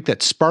a drink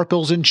that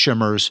sparkles and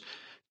shimmers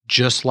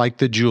just like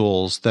the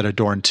jewels that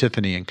adorn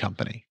Tiffany and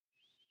Company.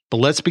 But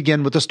let's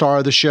begin with the star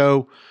of the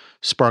show,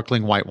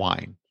 sparkling white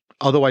wine,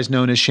 otherwise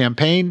known as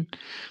champagne,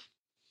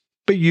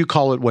 but you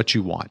call it what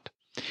you want.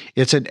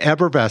 It's an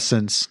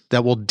effervescence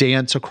that will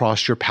dance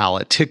across your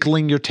palate,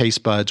 tickling your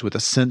taste buds with a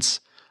sense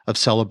of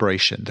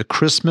celebration. The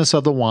crispness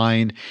of the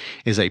wine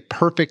is a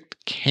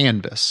perfect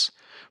canvas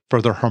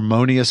for the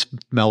harmonious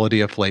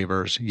melody of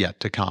flavors yet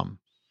to come.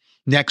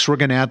 Next, we're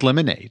going to add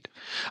lemonade,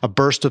 a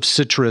burst of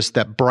citrus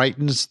that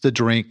brightens the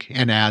drink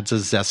and adds a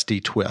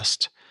zesty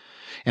twist.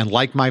 And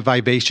like my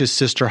vivacious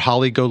sister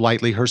Holly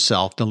Golightly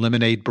herself, the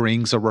lemonade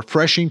brings a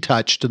refreshing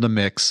touch to the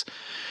mix,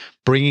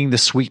 bringing the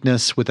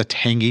sweetness with a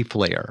tangy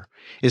flair.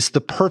 It's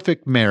the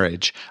perfect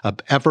marriage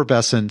of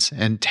effervescence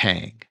and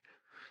tang.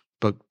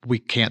 But we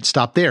can't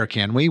stop there,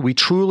 can we? We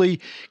truly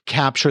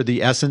capture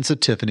the essence of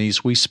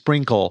Tiffany's. We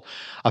sprinkle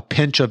a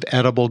pinch of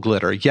edible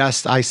glitter.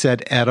 Yes, I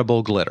said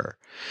edible glitter.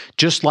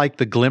 Just like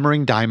the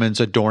glimmering diamonds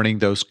adorning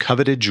those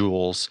coveted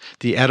jewels,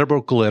 the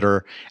edible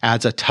glitter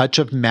adds a touch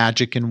of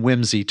magic and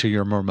whimsy to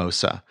your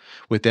mimosa.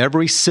 With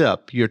every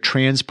sip, you're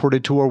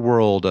transported to a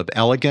world of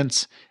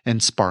elegance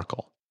and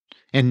sparkle.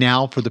 And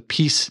now for the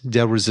piece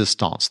de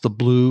resistance, the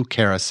blue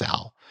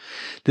carousel.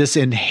 This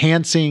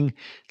enhancing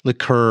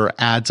liqueur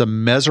adds a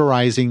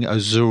mesmerizing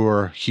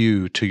azure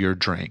hue to your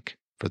drink.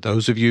 For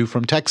those of you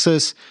from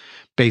Texas,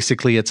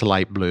 basically it's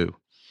light blue.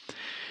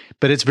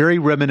 But it's very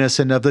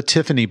reminiscent of the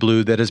Tiffany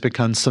blue that has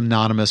become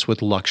synonymous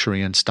with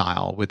luxury and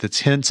style. With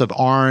its hints of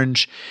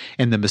orange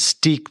and the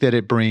mystique that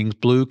it brings,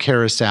 blue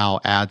carousel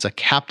adds a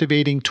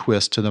captivating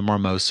twist to the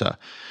mimosa,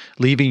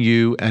 leaving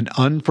you an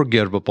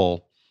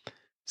unforgettable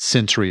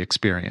sensory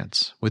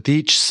experience. With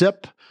each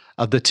sip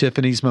of the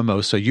Tiffany's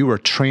mimosa, you are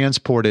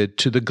transported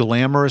to the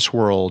glamorous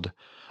world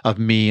of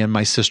me and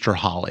my sister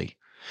Holly.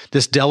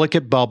 This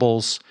delicate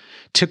bubbles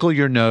tickle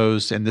your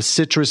nose, and the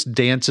citrus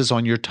dances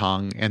on your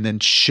tongue, and then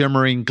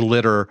shimmering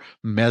glitter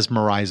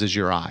mesmerizes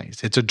your eyes.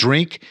 It's a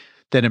drink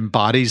that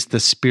embodies the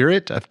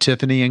spirit of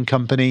Tiffany and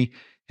Company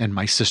and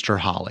my sister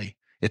Holly.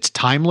 It's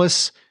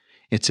timeless,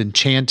 It's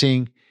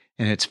enchanting,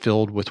 and it's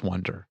filled with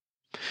wonder.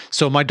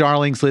 So, my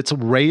darlings, let's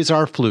raise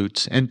our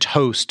flutes and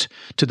toast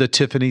to the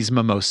Tiffany's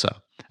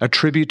Mimosa, a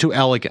tribute to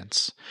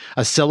elegance,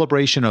 a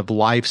celebration of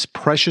life's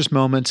precious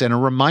moments, and a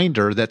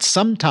reminder that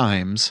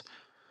sometimes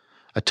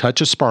a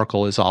touch of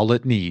sparkle is all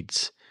it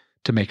needs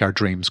to make our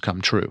dreams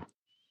come true.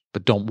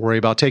 But don't worry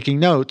about taking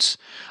notes.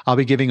 I'll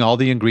be giving all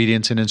the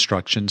ingredients and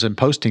instructions and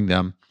posting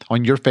them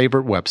on your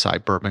favorite website,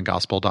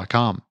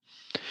 bourbongospel.com.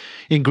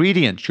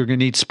 Ingredients: you're going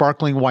to need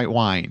sparkling white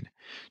wine,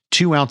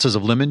 2 ounces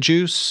of lemon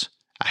juice,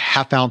 a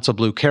half ounce of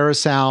blue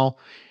curacao,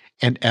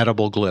 and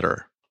edible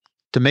glitter.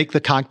 To make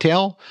the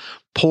cocktail,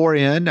 pour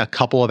in a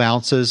couple of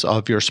ounces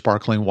of your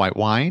sparkling white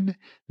wine,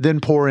 then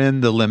pour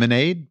in the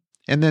lemonade,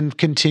 and then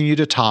continue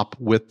to top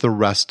with the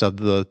rest of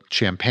the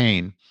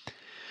champagne.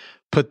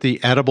 Put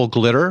the edible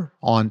glitter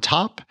on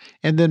top,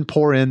 and then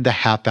pour in the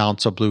half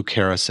ounce of blue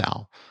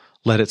curacao.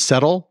 Let it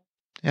settle,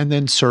 and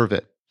then serve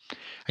it.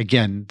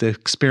 Again, the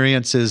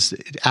experience is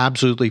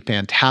absolutely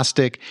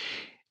fantastic.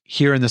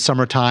 Here in the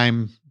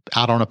summertime,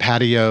 out on a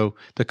patio,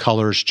 the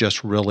colors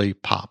just really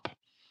pop.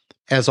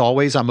 As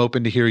always, I'm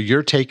open to hear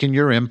your take and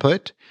your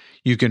input.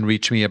 You can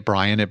reach me at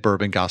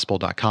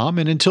brian@bourbongospel.com.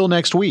 And until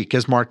next week,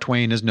 as Mark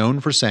Twain is known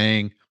for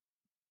saying,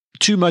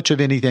 too much of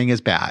anything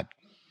is bad.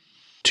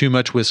 Too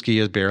much whiskey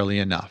is barely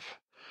enough.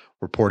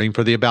 Reporting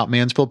for the About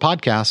Mansfield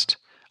podcast,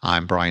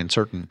 I'm Brian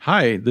Certain.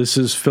 Hi, this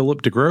is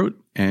Philip DeGroat,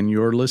 and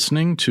you're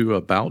listening to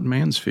About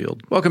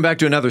Mansfield. Welcome back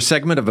to another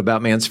segment of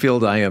About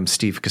Mansfield. I am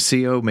Steve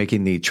Casillo,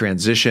 making the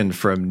transition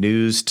from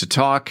news to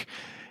talk.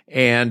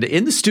 And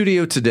in the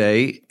studio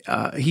today,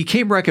 he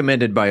came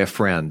recommended by a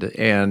friend,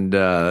 and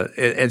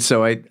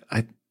so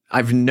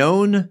I've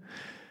known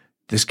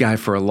this guy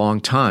for a long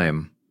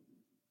time,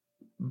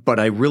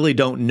 but I really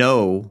don't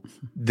know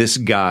this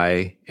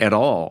guy at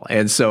all.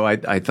 And so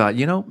I thought,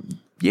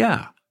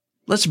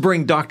 let's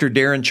bring Dr.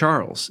 Darin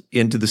Charles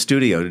into the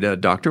studio.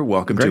 Doctor,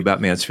 welcome to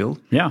About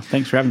Mansfield. Yeah,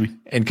 thanks for having me.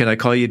 And can I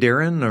call you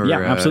Darin? Or, yeah,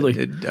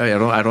 absolutely. I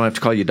don't have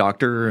to call you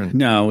doctor.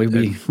 No, we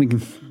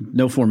can.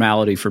 No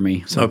formality for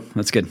me, so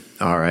that's good.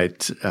 All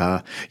right.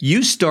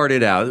 You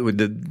started out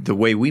with the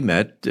way we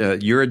met.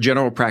 You're a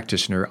general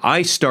practitioner.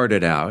 I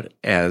started out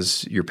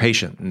as your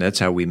patient, and that's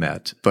how we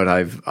met. But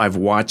I've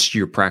watched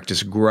your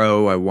practice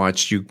grow. I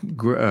watched you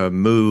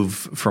move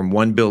from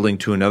one building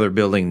to another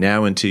building,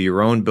 now into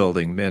your own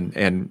building,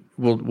 and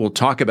we'll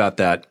talk about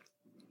that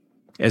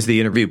as the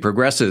interview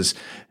progresses.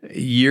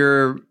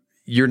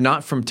 You're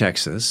not from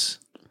Texas.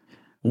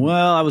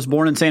 Well, I was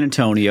born in San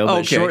Antonio,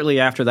 but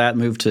shortly after that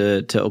moved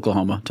to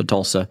Oklahoma, to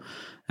Tulsa,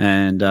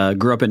 and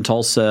grew up in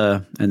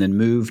Tulsa, and then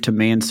moved to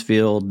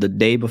Mansfield the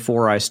day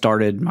before I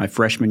started my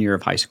freshman year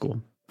of high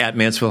school. At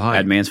Mansfield High?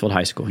 At Mansfield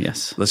High School,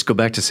 yes. Let's go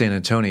back to San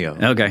Antonio.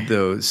 Okay.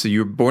 So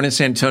you were born in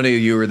San Antonio.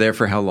 You were there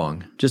for how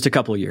long? Just a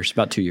couple of years,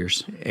 about 2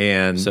 years.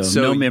 And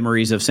so no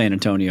memories of San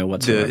Antonio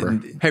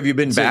whatsoever. Have you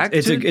been back?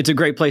 It's a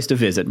great place to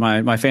visit.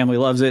 My family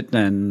loves it,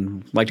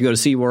 and like to go to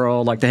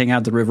SeaWorld, like to hang out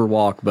at the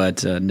Riverwalk,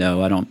 but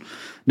no, I don't.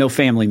 No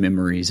family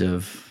memories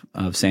of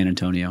San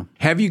Antonio.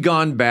 Have you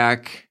gone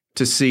back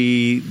to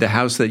see the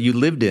house that you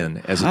lived in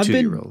as a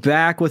 2-year-old? I've been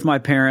back with my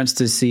parents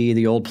to see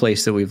the old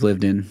place that we've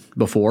lived in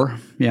before.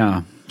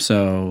 Yeah.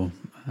 So,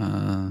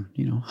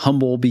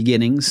 humble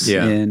beginnings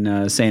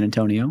in San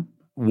Antonio.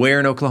 Where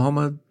in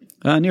Oklahoma?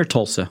 Near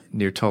Tulsa.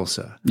 Near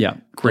Tulsa. Yeah.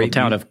 Great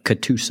town of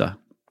Catoosa.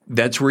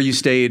 That's where you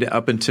stayed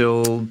up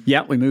until?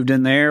 Yeah, we moved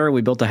in there.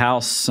 We built a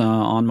house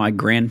on my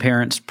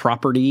grandparents'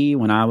 property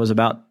when I was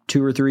about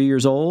 2 or 3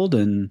 years old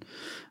and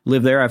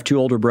lived there. I have 2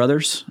 older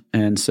brothers.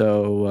 And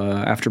so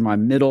after my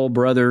middle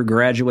brother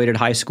graduated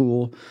high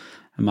school,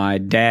 my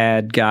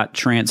dad got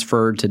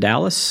transferred to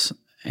Dallas.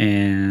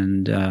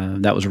 And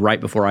that was right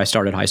before I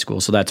started high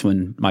school. So that's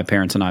when my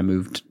parents and I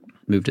moved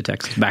to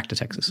Texas, back to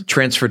Texas.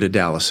 Transferred to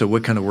Dallas. So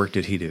what kind of work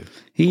did he do?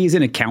 He's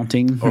in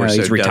accounting.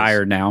 He's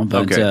retired now,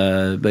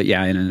 but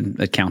yeah, in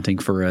accounting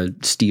for a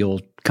steel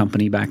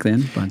company back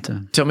then. But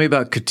tell me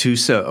about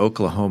Catoosa,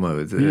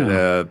 Oklahoma.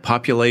 The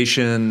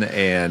population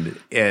and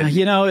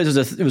it was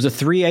a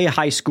 3A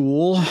high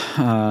school.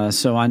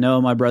 So I know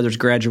my brothers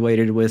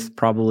graduated with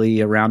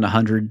probably around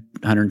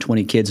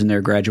 120 kids in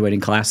their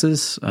graduating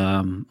classes.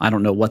 I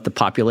don't know what the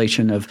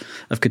population of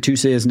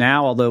Catoosa is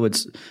now, although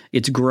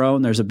it's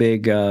grown. There's a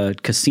big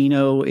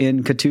casino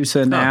in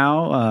Catoosa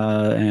now,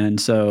 and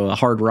so a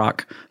Hard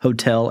Rock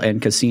hotel and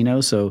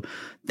casino. So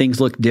things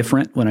look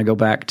different when I go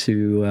back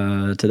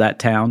to that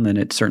town than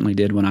it certainly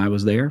did when I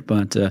was there.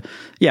 But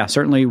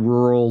certainly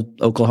rural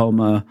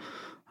Oklahoma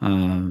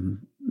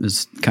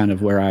is kind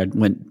of where I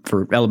went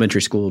for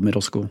elementary school,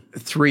 middle school.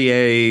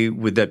 3A,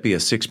 would that be a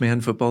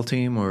 6-man football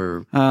team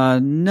or?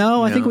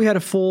 No, I think we had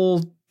a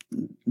full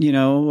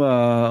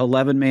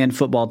 11-man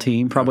football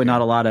team, probably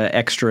not a lot of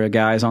extra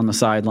guys on the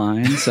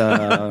sidelines.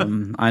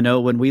 I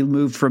know when we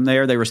moved from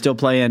there, they were still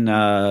playing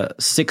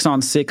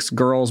 6-on-6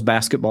 girls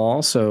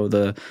basketball. So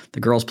the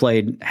girls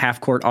played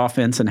half-court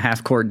offense and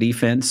half-court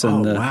defense.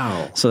 And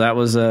wow. So that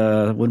was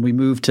when we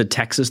moved to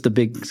Texas, the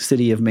big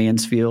city of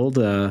Mansfield,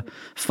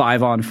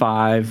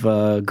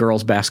 5-on-5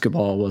 girls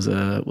basketball was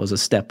a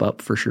step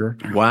up for sure.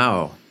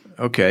 Wow.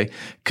 Okay.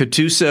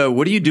 Catoosa,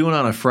 what are you doing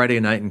on a Friday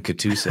night in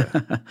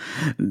Catoosa?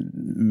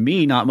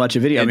 Me, not much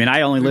of anything. I mean,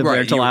 I only lived there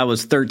until I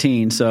was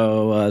 13,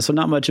 so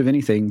not much of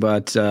anything.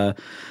 But, we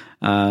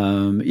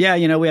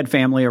had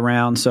family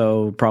around,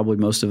 so probably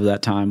most of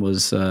that time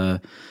was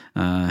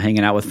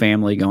hanging out with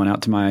family, going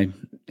out to my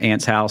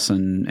aunt's house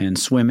and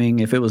swimming.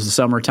 If it was the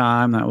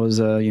summertime, that was,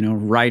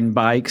 riding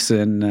bikes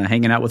and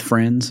hanging out with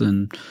friends.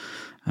 And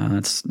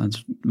that's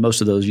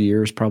most of those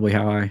years probably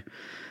how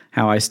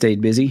I stayed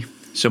busy.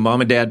 So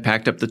mom and dad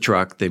packed up the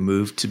truck. They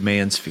moved to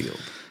Mansfield.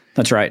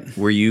 That's right.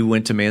 Where you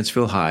went to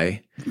Mansfield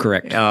High.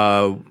 Correct.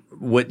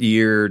 What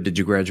year did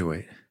you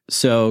graduate?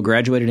 So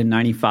graduated in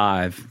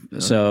 95. Oh.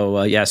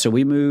 So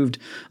we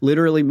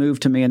literally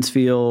moved to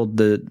Mansfield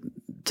the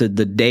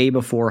day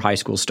before high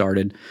school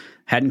started.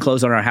 Hadn't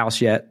closed on our house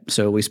yet,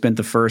 so we spent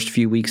the first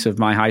few weeks of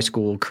my high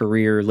school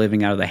career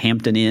living out of the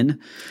Hampton Inn,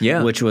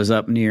 which was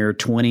up near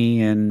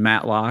 20 and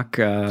Matlock.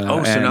 So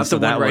not the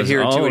one right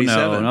here at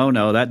 287? Oh,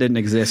 no, that didn't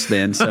exist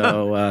then.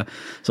 So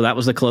so that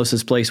was the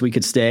closest place we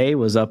could stay,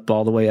 was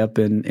all the way up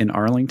in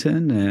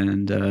Arlington,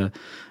 and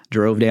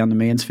drove down to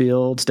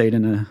Mansfield, stayed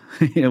in a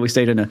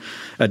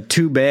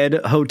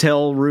 2-bed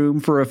hotel room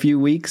for a few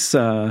weeks,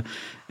 but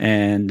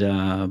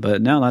no,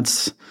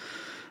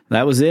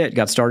 that was it.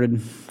 Got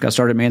started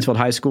at Mansfield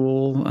High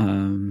School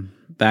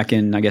back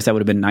in, I guess that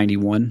would have been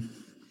 91,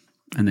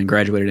 and then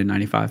graduated in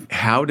 95.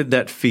 How did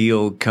that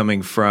feel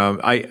coming from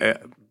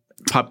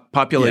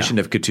population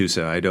of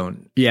Catoosa? I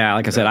don't. Yeah,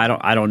 like I said,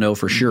 I don't know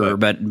for sure,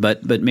 but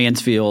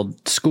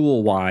Mansfield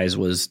school wise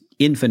was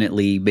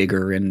infinitely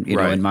bigger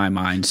in my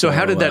mind. So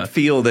how did that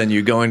feel then?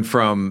 You're going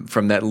from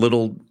that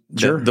little.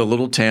 Sure. The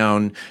little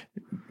town.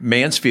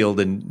 Mansfield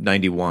in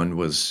 91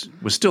 was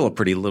still a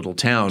pretty little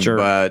town, sure.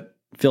 But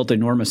felt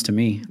enormous to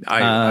me.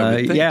 I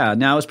would think. Yeah,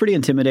 no, it was pretty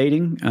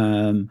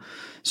intimidating.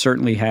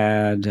 Certainly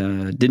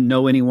didn't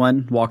know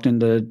anyone, walked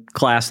into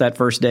class that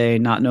first day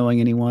not knowing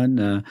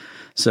anyone.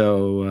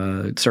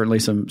 So certainly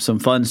some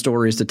fun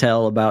stories to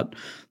tell about,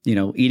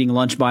 eating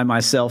lunch by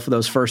myself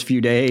those first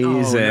few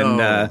days,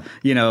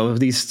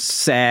 these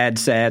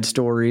sad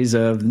stories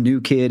of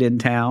new kid in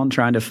town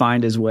trying to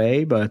find his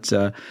way. But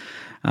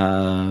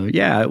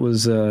it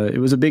was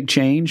a big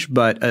change,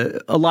 but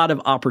a lot of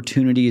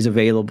opportunities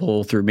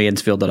available through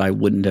Mansfield that I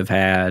wouldn't have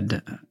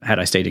had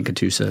I stayed in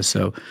Catoosa.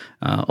 So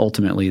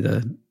ultimately,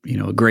 a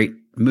great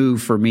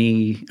move for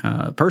me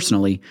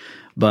personally,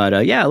 but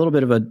a little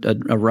bit of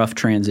a rough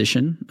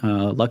transition.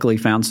 Luckily,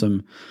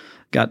 found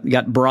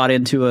got brought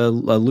into a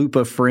loop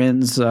of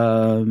friends,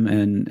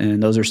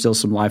 and those are still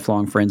some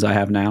lifelong friends I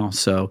have now.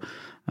 So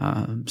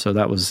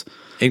that was.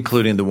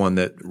 Including the one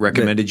that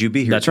recommended you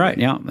be here. That's today. Right.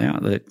 Yeah.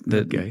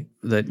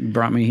 That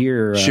brought me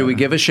here. Should we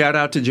give a shout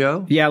out to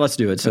Joe? Yeah, let's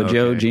do it. So okay.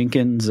 Joe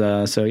Jenkins.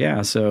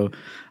 So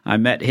I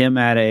met him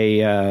at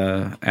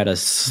a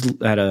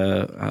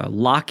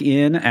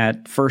lock-in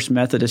at First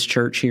Methodist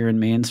Church here in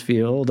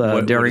Mansfield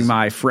during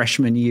my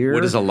freshman year.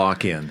 What is a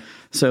lock-in?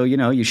 So,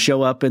 you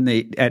show up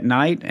at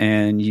night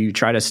and you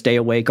try to stay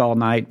awake all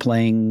night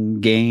playing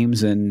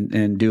games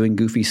and doing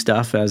goofy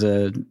stuff as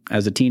a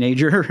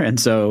teenager. And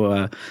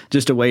so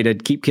just a way to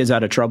keep kids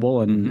out of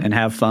trouble and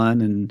have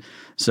fun. And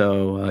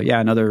so,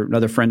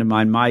 another friend of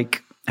mine,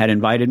 Mike, had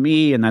invited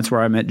me, and that's where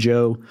I met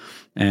Joe.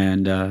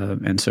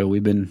 And so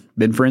we've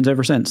been friends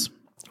ever since.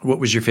 What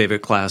was your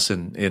favorite class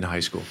in high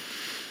school?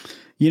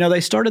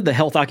 They started the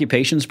health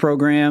occupations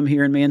program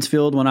here in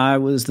Mansfield when I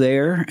was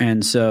there,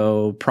 and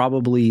so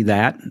probably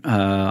that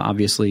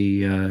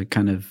obviously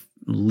kind of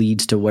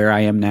leads to where I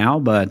am now.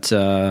 But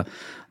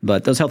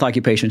those health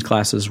occupations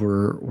classes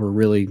were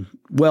really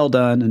well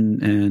done,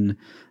 and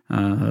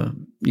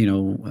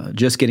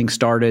just getting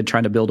started,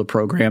 trying to build a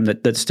program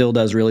that still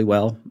does really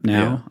well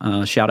now.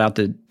 Yeah. Shout out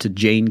to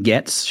Jane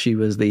Getz. She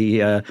was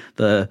the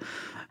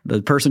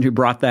person who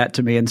brought that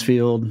to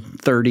Mansfield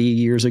 30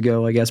 years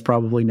ago, I guess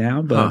probably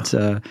now, but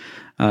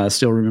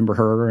still remember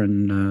her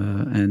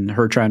and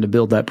her trying to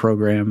build that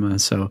program.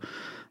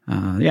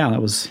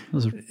 That was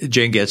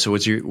Jane Getz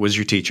was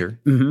your teacher.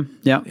 Mm-hmm.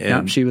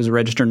 Yeah, she was a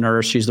registered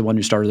nurse. She's the one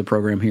who started the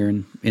program here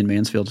in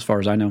Mansfield, as far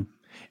as I know.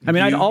 I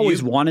mean, I'd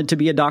always wanted to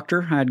be a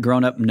doctor. I'd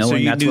grown up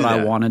knowing that's what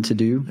I wanted to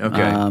do.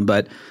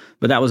 Okay.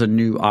 But that was a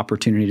new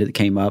opportunity that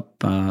came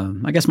up.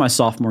 I guess my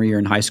sophomore year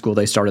in high school,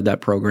 they started that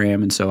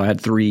program, and so I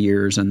had 3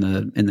 years in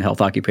the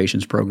health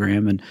occupations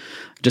program, and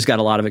just got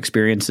a lot of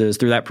experiences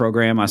through that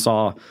program. I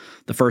saw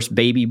the first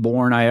baby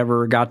born I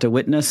ever got to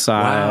witness.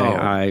 Wow.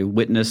 I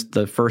witnessed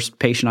the first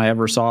patient I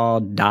ever saw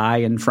die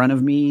in front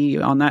of me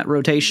on that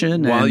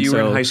rotation. While you were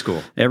in high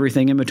school?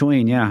 Everything in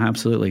between, yeah,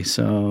 absolutely.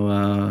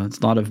 So it's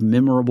a lot of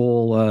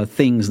memorable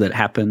things that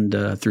happened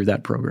through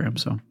that program.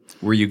 So.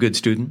 Were you a good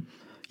student?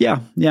 Yeah.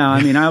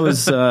 I mean, I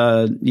was,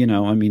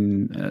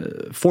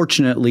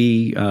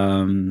 fortunately,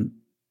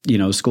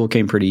 school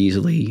came pretty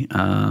easily.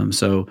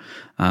 So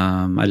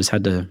I just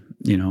had to,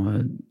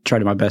 try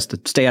my best to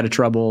stay out of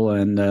trouble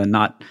and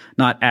not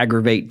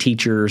aggravate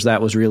teachers.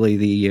 That was really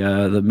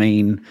the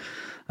main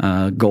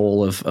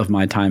goal of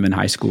my time in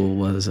high school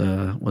was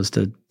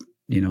to,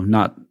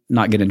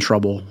 not get in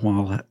trouble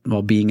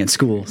while being at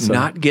school. So.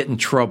 Not get in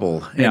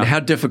trouble. And how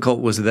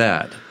difficult was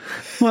that?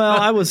 Well,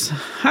 I was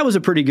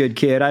a pretty good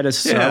kid. I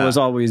was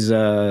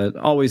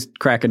always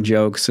cracking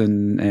jokes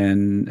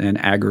and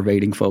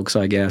aggravating folks,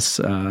 I guess.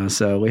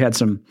 So we had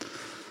some,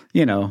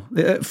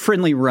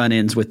 friendly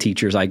run-ins with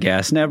teachers, I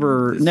guess.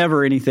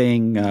 Never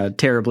anything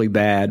terribly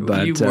bad.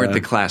 But you weren't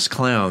the class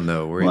clown,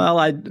 though, were you? Well,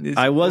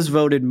 I was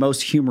voted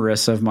most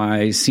humorous of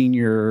my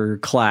senior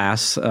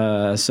class.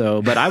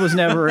 But I was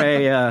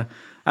never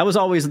I was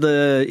always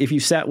if you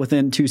sat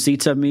within 2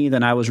 seats of me,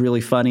 then I was really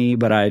funny,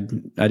 but I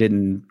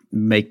didn't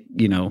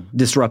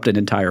disrupt an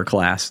entire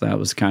class. That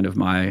was kind of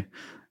my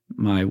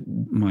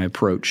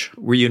approach.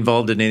 Were you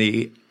involved in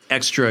any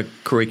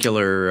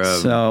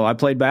extracurricular? So I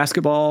played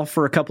basketball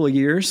for a couple of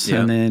years,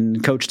 and then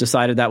coach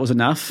decided that was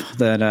enough,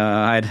 that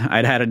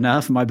I'd had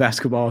enough. My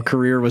basketball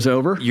career was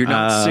over. You're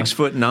not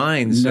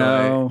 6'9",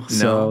 so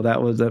so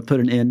that put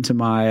an end to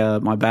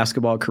my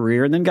basketball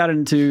career, and then got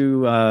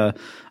into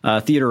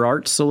theater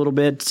arts a little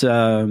bit.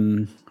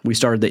 We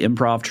started the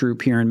improv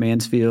troupe here in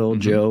Mansfield.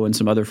 Mm-hmm. Joe and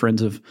some other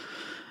friends of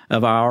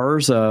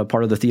ours,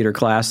 part of the theater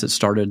class that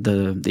started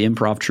the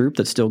improv troupe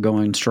that's still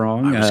going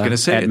strong. I was going to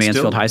say at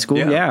Mansfield High School.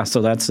 Yeah.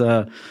 So that's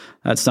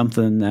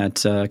something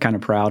that kind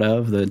of proud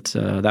of.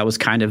 That was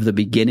kind of the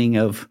beginning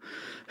of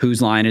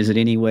Whose Line Is It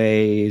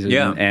Anyways?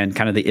 And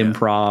kind of the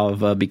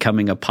improv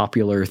becoming a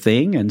popular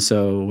thing. And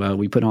so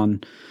we put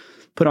on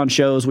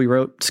shows. We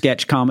wrote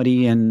sketch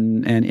comedy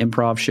and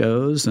improv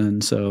shows,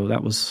 and so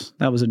that was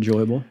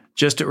enjoyable.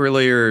 Just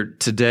earlier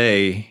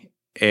today.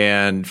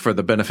 And for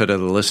the benefit of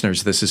the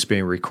listeners, this is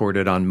being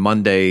recorded on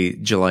Monday,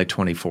 July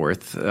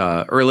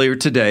 24th. Earlier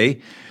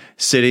today,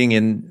 sitting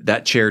in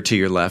that chair to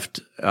your left,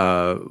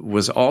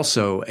 was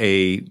also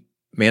a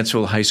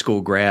Mansfield High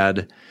School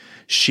grad.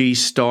 She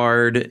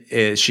starred,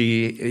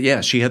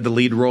 she had the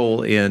lead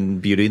role in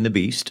Beauty and the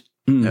Beast.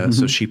 Mm-hmm.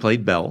 So she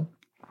played Belle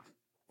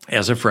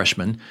as a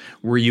freshman.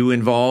 Were you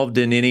involved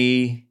in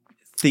any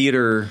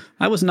theater?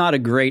 I was not a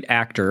great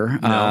actor.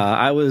 No.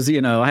 I was,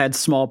 I had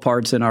small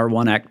parts in our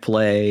one-act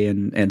play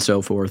and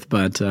so forth,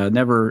 but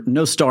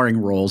no starring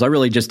roles. I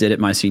really just did it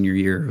my senior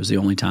year. It was the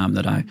only time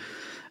that I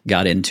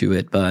got into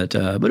it, but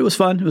it was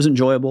fun. It was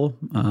enjoyable.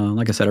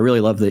 Like I said, I really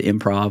love the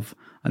improv.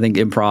 I think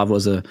improv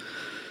was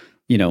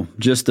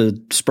just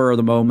the spur of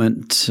the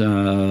moment.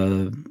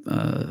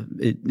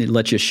 It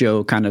lets you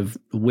show kind of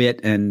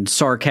wit and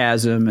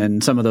sarcasm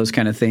and some of those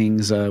kind of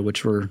things,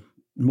 which were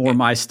more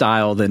my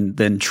style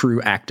than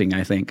true acting,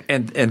 I think.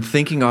 And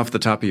thinking off the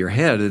top of your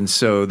head, and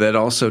so that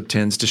also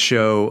tends to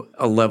show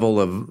a level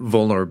of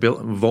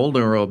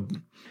vulnerability.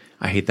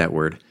 I hate that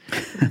word.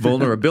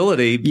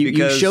 Vulnerability.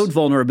 You showed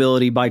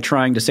vulnerability by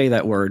trying to say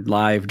that word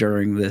live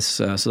during this,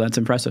 so that's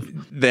impressive.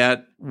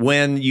 That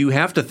when you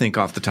have to think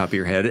off the top of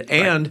your head,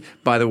 and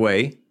by the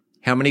way,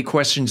 how many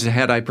questions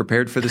had I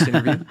prepared for this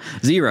interview?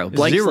 0.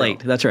 Blank slate.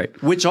 That's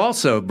right. Which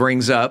also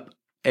brings up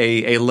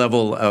a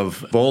level of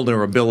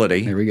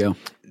vulnerability. There we go.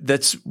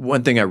 That's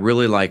one thing I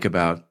really like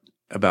about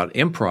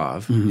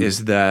improv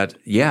is that,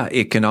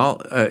 it can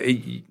all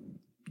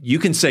you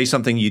can say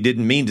something you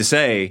didn't mean to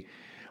say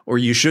or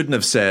you shouldn't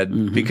have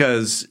said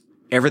because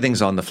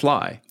everything's on the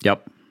fly.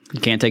 Yep.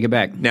 You can't take it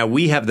back. Now,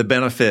 we have the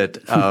benefit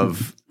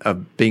of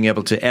being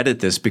able to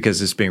edit this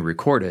because it's being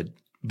recorded,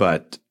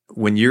 but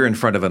when you're in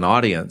front of an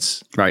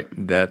audience, right,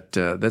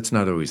 that's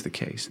not always the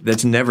case.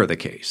 That's never the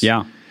case.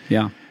 Yeah.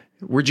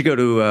 Where'd you go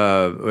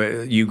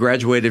to? You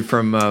graduated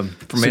from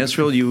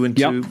Mansfield. You went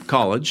to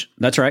college.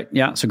 That's right.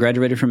 Yeah. So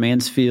graduated from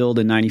Mansfield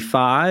in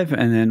 '95,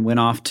 and then went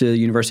off to the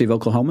University of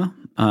Oklahoma.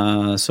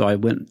 So I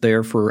went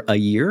there for a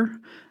year.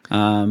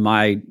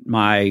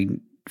 My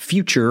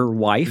future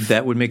wife.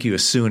 That would make you a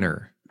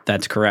Sooner.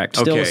 That's correct.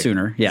 Still a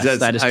Sooner. Yes,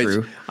 that is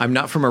true. I'm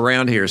not from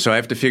around here, so I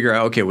have to figure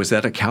out. Okay, was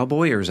that a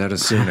Cowboy or is that a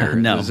Sooner?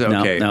 No.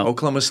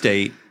 Oklahoma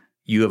State.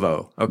 U of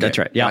O. Okay, that's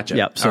right. Yeah, gotcha.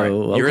 Yep. So right.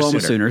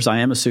 Oklahoma Sooners. I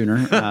am a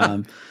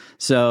Sooner.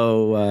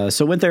 So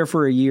went there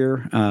for a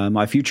year.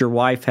 My future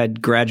wife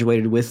had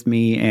graduated with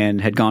me and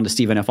had gone to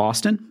Stephen F.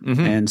 Austin.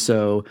 And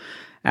so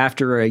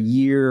after a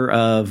year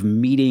of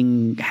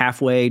meeting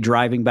halfway,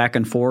 driving back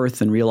and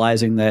forth and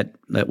realizing that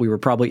we were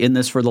probably in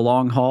this for the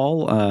long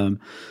haul,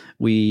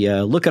 we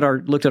looked at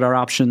our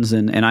options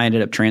and I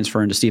ended up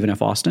transferring to Stephen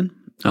F. Austin.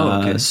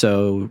 Okay.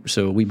 So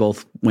we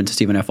both went to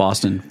Stephen F.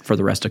 Austin for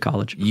the rest of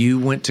college. You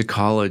went to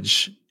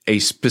college, a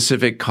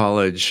specific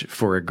college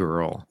for a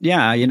girl.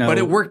 Yeah, But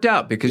it worked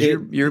out because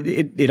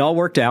it all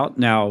worked out.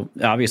 Now,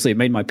 obviously, it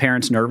made my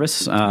parents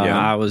nervous.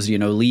 I was,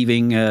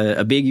 leaving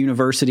a big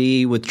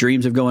university with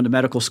dreams of going to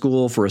medical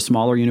school for a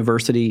smaller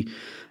university.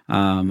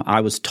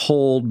 I was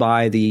told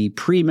by the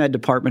pre-med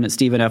department at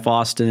Stephen F.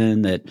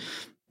 Austin that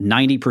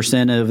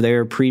 90% of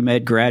their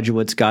pre-med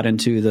graduates got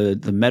into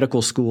the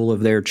medical school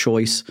of their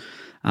choice.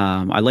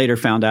 I later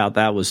found out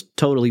that was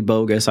totally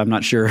bogus. I'm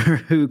not sure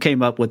who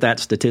came up with that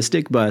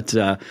statistic, but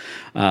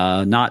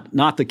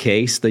not the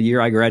case. The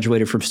year I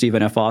graduated from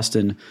Stephen F.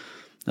 Austin,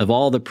 of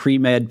all the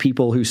pre-med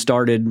people who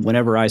started,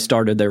 whenever I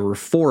started, there were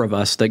 4 of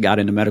us that got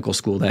into medical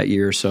school that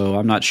year. So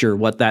I'm not sure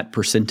what that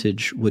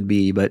percentage would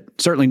be, but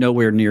certainly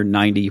nowhere near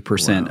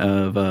 90%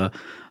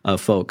 of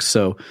folks.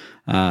 So,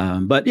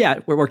 but yeah,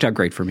 it worked out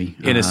great for me.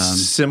 In a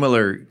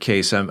similar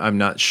case, I'm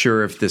not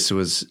sure if this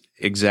was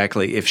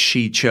exactly if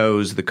she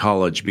chose the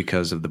college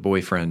because of the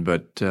boyfriend,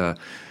 but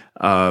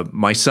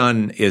my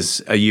son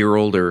is a year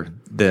older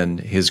than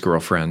his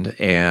girlfriend,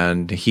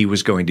 and he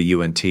was going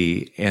to UNT,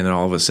 and then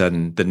all of a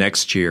sudden, the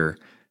next year,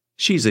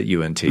 she's at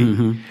UNT.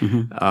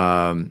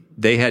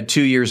 They had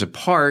 2 years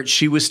apart.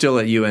 She was still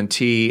at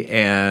UNT,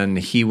 and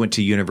he went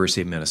to University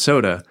of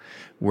Minnesota,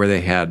 where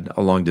they had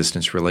a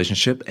long-distance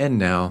relationship, and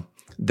now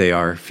they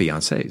are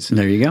fiancés.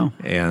 There you go.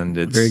 And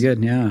it's very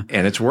good, yeah.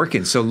 And it's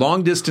working. So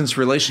long-distance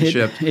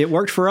relationship. It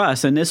worked for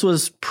us, and this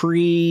was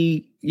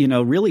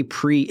really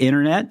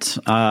pre-internet,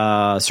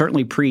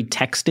 certainly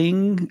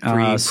pre-texting.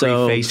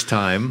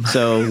 Pre-FaceTime.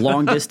 So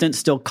long distance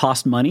still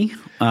cost money.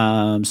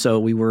 So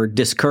we were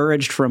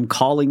discouraged from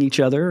calling each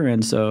other.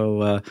 And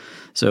so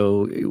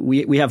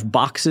we have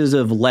boxes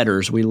of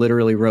letters. We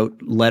literally wrote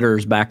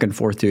letters back and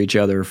forth to each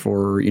other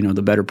for,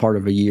 the better part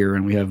of a year.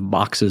 And we have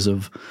boxes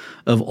of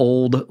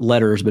old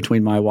letters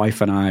between my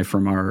wife and I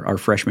from our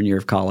freshman year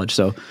of college.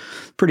 So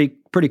pretty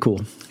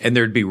cool. And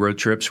there'd be road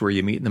trips where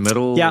you meet in the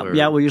middle?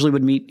 Yeah, we usually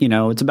would meet,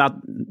 it's about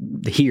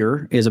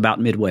here is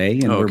about midway,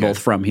 and we're both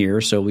from here,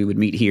 so we would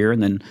meet here,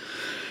 and then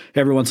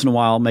every once in a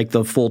while make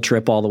the full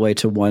trip all the way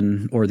to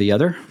one or the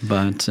other.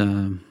 But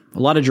a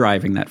lot of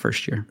driving that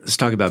first year. Let's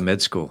talk about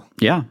med school.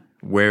 Yeah.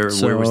 Where was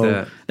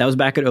that? That was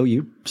back at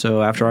OU.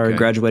 So after I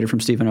graduated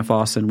from Stephen F.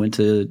 Austin, went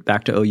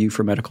back to OU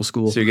for medical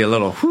school. So you get a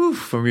little whoo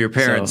from your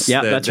parents.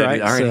 So, that's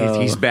right. All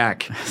right, he's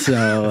back.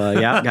 So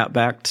got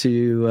back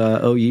to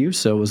OU.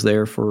 So was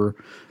there for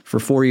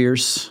 4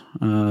 years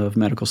of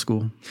medical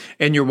school.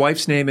 And your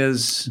wife's name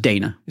is?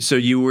 Dana. So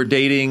you were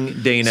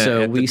dating Dana So at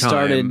the time. we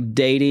started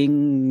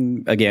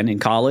dating, again, in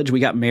college.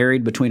 We got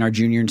married between our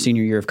junior and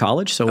senior year of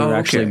college. So we were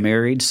actually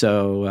married.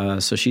 So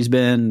she's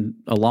been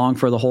along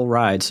for the whole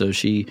ride. So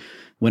she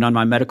went on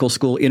my medical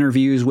school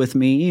interviews with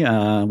me,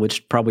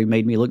 which probably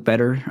made me look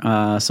better.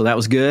 So that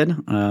was good.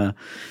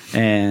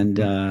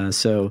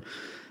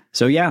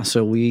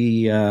 So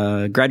we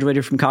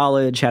graduated from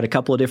college, had a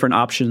couple of different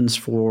options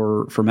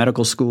for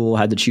medical school,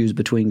 had to choose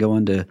between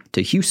going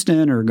to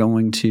Houston or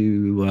going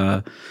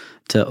to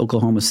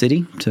Oklahoma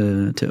City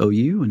to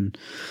OU, and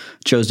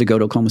chose to go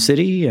to Oklahoma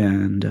City,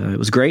 and it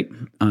was great.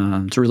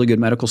 It's a really good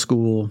medical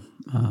school,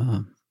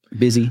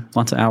 busy,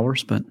 lots of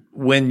hours. But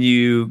when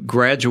you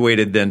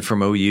graduated then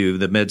from OU,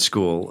 the med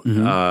school,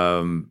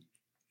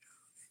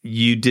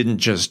 you didn't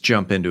just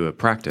jump into a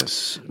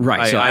practice.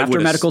 Right. So after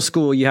medical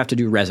school, you have to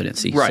do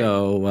residency. Right.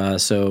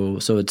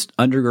 So it's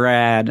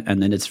undergrad,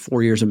 and then it's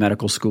 4 years of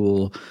medical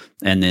school,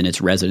 and then it's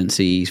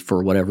residency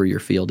for whatever your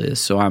field is.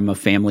 So I'm a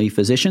family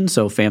physician,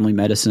 so family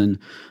medicine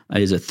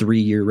is a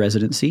 3-year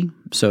residency.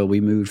 So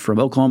we moved from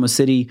Oklahoma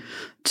City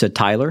to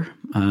Tyler.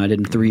 I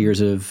did 3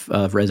 years of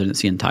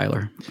residency in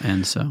Tyler.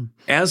 And so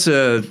as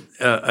a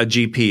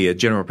GP, a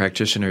general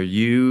practitioner,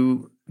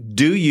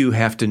 do you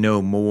have to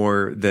know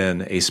more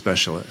than a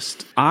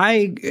specialist?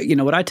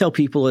 What I tell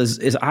people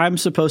is I'm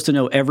supposed to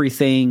know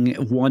everything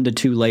 1 to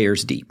 2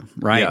 layers deep,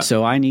 right? Yeah.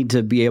 So I need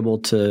to be able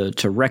to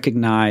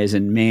recognize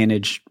and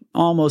manage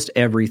almost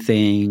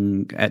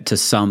everything to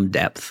some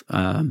depth.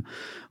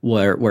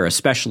 Where a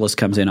specialist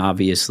comes in,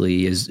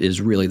 obviously,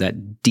 is really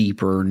that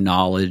deeper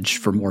knowledge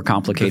for more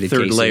complicated the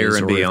third cases. layer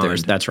and beyond.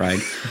 That's right.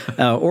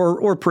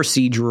 Or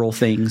procedural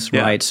things,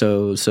 yeah. right?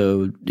 So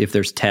if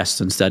there's tests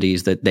and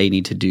studies that they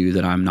need to do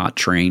that I'm not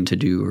trained to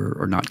do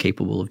or not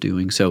capable of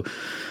doing. So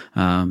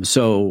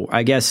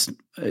I guess,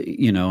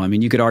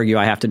 you could argue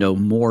I have to know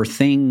more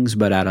things,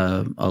 but at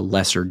a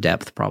lesser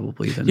depth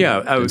probably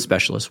than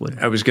specialists would.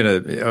 I was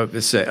going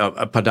to say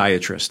a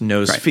podiatrist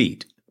knows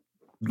feet.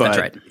 But that's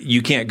right.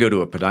 You can't go to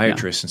a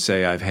podiatrist and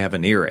say, I have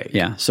an earache.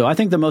 Yeah. So I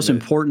think the most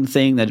important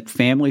thing that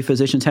family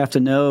physicians have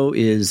to know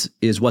is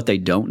what they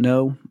don't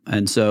know.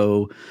 And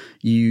so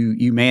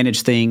you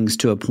manage things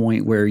to a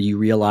point where you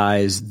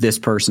realize this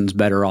person's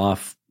better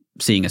off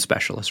seeing a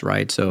specialist,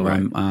 right? So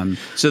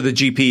so the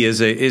GP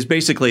is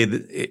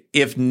basically,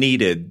 if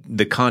needed,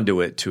 the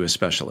conduit to a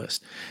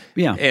specialist.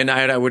 Yeah. And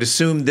I would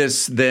assume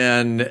this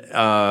then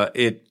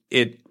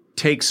it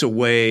takes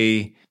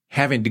away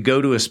having to go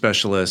to a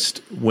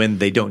specialist when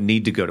they don't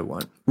need to go to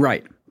one.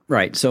 Right.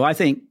 So I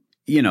think,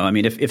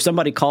 if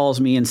somebody calls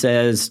me and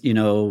says,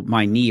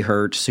 my knee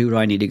hurts, who do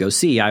I need to go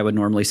see? I would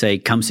normally say,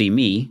 come see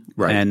me.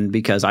 Right. And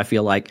because I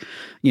feel like,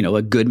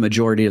 a good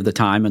majority of the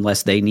time,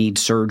 unless they need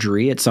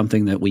surgery, it's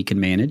something that we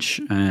can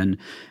manage.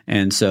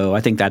 And so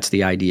I think that's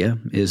the idea,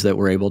 is that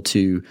we're able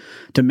to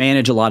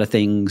manage a lot of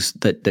things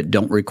that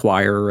don't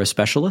require a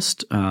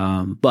specialist.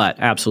 But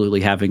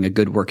absolutely having a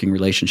good working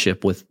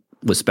relationship with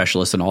with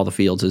specialists in all the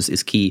fields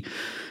is key.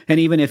 And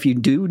even if you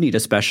do need a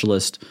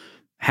specialist,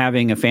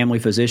 having a family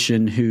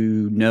physician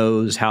who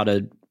knows how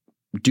to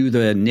do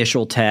the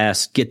initial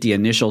test, get the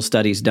initial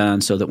studies done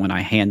so that when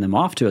I hand them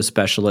off to a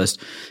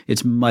specialist,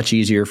 it's much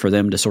easier for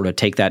them to sort of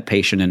take that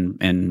patient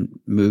and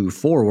move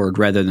forward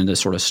rather than to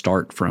sort of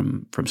start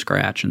from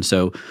scratch. And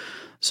so,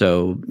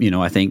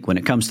 I think when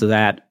it comes to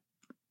that,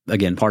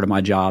 again, part of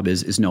my job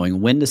is knowing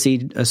when to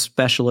see a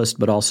specialist,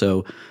 but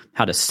also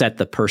how to set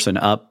the person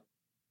up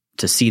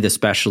to see the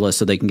specialist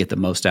so they can get the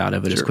most out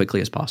of it as quickly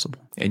as possible.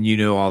 And you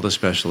know all the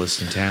specialists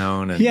in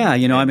town.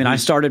 I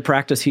started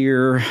practice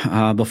here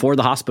before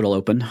the hospital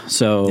opened.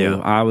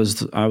 So I was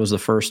the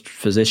first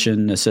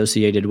physician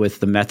associated with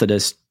the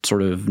Methodist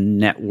sort of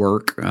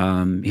network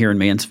here in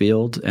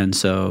Mansfield. And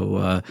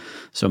so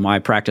my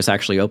practice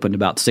actually opened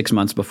about 6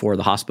 months before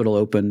the hospital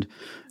opened.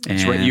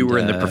 That's right. You were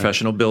in the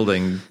professional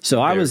building.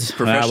 So I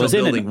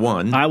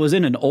was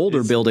in an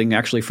older building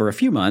actually for a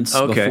few months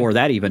before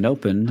that even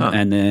opened.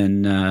 And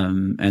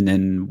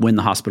then when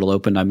the hospital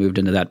opened, I moved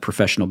into that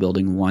professional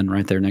building 1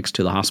 right there next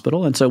to the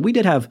hospital. And so we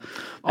did have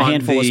a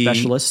handful of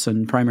specialists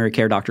and primary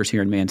care doctors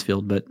here in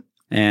Mansfield. It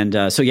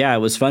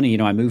was funny.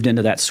 I moved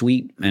into that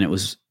suite, and it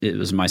was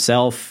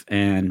myself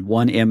and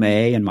one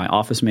MA and my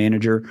office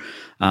manager,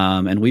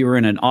 and we were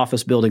in an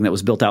office building that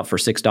was built out for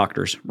 6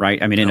 doctors.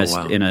 Right? I mean,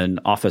 in an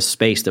office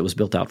space that was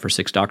built out for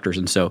 6 doctors,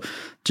 and so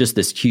just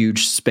this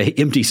huge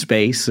empty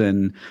space,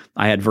 and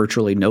I had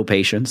virtually no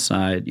patients.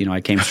 I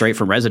came straight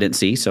from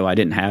residency, so I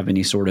didn't have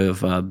any sort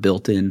of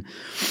built-in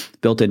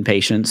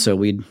patients. So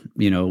we'd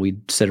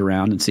sit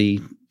around and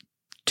see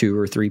 2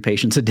 or 3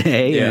 patients a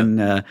day,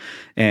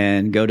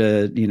 and go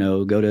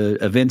to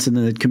events in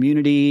the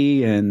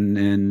community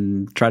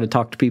and try to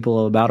talk to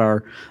people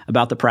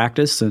about the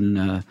practice.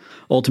 And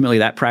ultimately,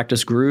 that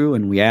practice grew,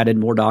 and we added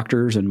more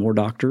doctors and more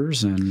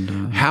doctors.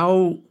 And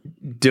how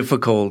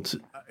difficult?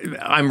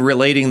 I'm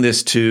relating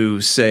this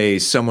to, say,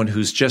 someone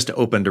who's just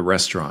opened a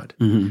restaurant,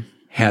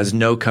 has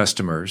no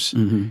customers.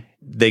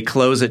 They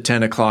close at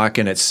 10 o'clock,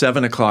 and at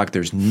 7 o'clock,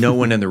 there's no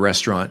one in the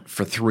restaurant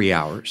for 3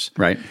 hours.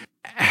 Right.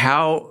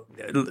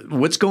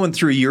 What's going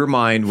through your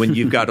mind when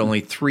you've got only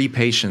 3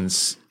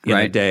 patients in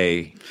a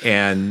day,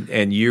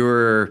 and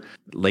you're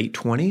late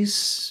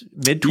 20s,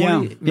 mid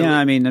 20s? Yeah.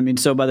 I mean,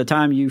 so by the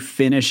time you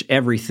finish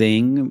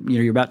everything,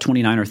 you're about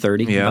 29 or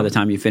 30 by the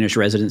time you finish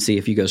residency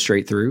if you go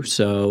straight through.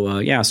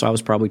 So so I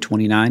was probably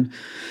 29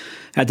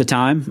 at the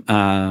time,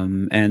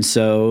 and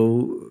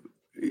so.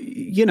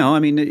 You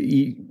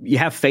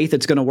have faith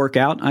it's going to work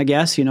out, I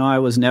guess. I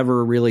was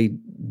never really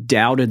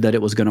doubted that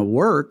it was going to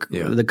work.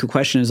 Yeah. The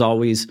question is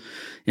always,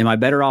 am I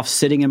better off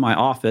sitting in my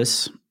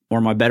office, or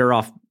am I better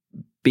off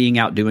being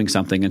out doing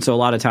something? And so a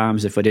lot of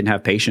times if I didn't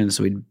have patients,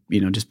 we'd,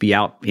 just be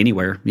out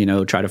anywhere,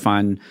 try to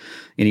find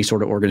any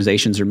sort of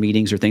organizations or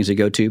meetings or things to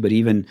go to. But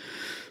even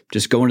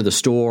just going to the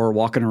store,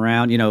 walking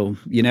around, you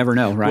never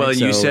know, right? Well,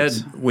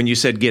 when you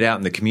said get out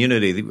in the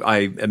community,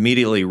 I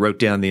immediately wrote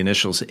down the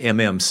initials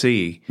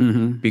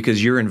MMC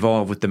because you're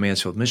involved with the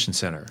Mansfield Mission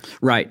Center.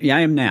 Right. Yeah, I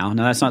am now.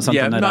 Now, that's not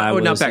something that I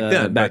was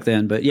not back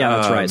then. But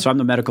that's right. So I'm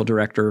the medical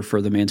director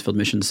for the Mansfield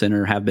Mission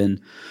Center, have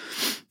been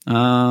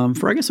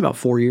for, I guess, about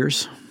 4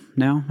 years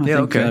now. I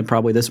think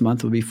probably this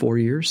month would be 4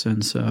 years.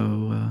 And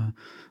so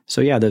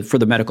for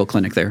the medical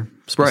clinic there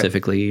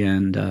specifically,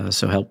 and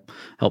so help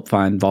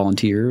find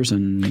volunteers.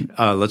 And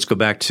let's go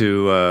back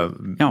to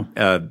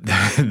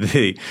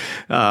the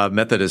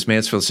Methodist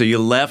Mansfield. So you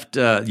left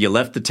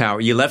the tower,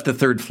 you left the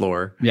 3rd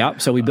floor. Yeah.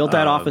 So we built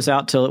that office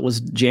out till it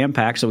was jam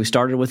packed. So we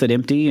started with it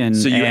empty, and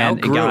so you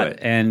outgrew it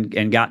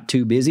and got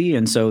too busy,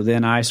 and so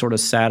then I sort of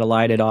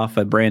satellited off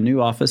a brand new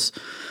office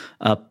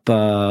up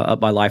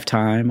by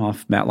Lifetime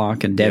off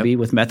Matlock and Debbie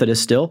with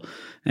Methodist still.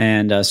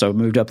 And so I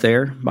moved up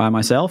there by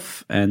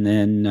myself, and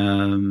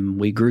then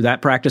we grew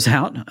that practice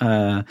out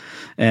and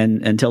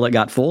until it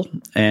got full.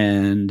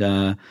 And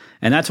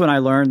that's when I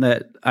learned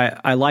that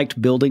I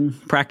liked building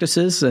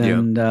practices,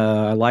 and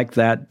I liked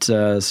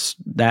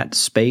that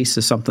space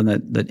is something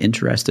that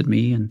interested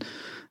me, and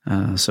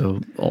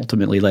so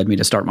ultimately led me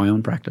to start my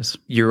own practice.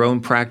 Your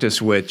own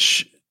practice,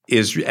 which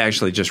is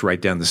actually just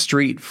right down the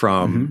street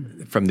from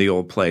the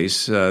old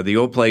place. The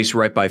old place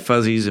right by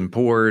Fuzzy's and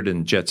Port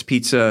and Jet's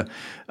Pizza.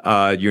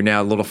 You're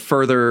now a little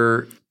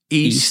further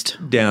east.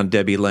 Down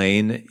Debbie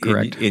Lane.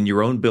 Correct. In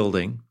your own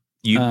building.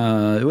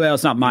 Well,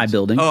 it's not my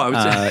building. Oh, I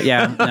would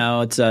say.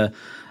 No, it's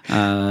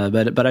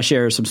but I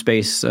share some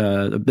space,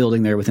 a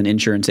building there with an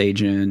insurance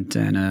agent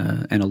and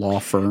a law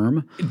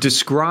firm.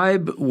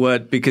 Describe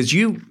because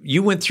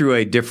you went through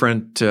a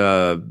different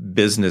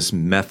business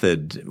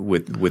method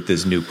with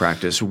this new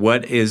practice.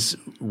 What is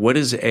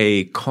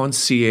a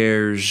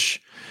concierge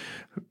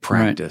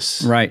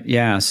practice? Right.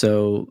 Yeah.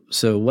 So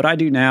what I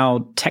do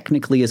now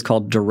technically is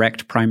called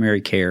direct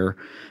primary care.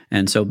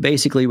 And so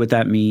basically what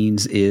that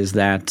means is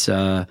that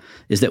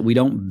we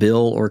don't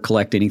bill or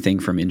collect anything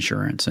from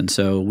insurance. And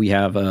so we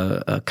have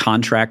a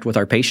contract with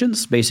our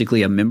patients,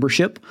 basically a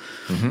membership.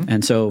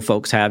 And so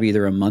folks have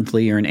either a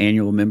monthly or an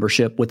annual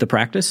membership with the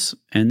practice.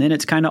 And then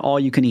it's kind of all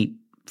you can eat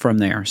from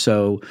there.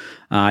 So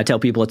I tell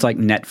people it's like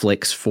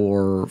Netflix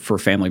for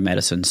family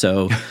medicine.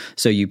 So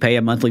you pay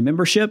a monthly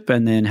membership,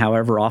 and then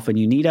however often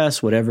you need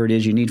us, whatever it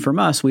is you need from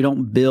us, we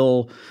don't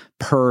bill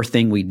per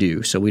thing we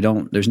do. So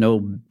there's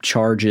no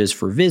charges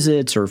for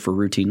visits or for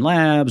routine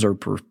labs or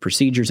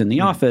procedures in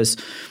the office.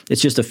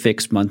 It's just a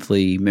fixed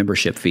monthly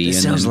membership fee. It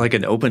sounds like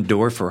an open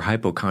door for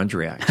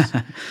hypochondriacs.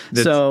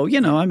 So,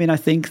 I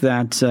think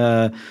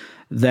that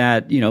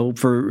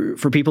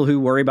for people who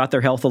worry about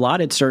their health a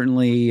lot, it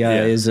certainly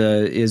is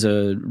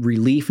a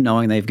relief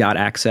knowing they've got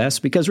access,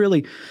 because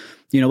really,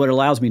 what it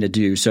allows me to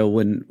do. So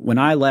when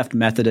I left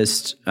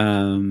Methodist,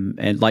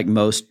 and like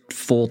most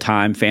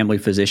full-time family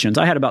physicians,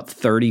 I had about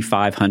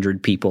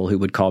 3,500 people who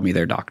would call me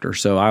their doctor.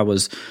 So I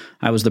was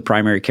the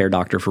primary care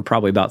doctor for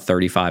probably about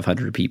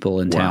 3,500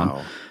 people in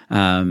town,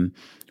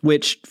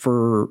 which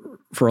for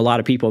a lot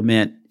of people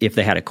meant if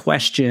they had a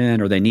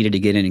question or they needed to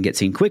get in and get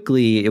seen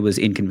quickly, it was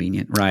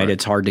inconvenient, right?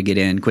 It's hard to get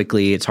in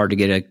quickly. It's hard to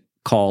get a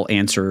call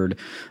answered.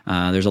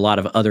 There's a lot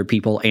of other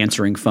people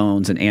answering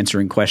phones and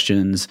answering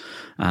questions.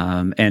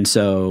 And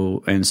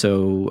so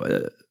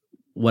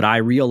what I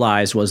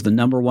realized was the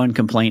number one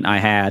complaint I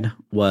had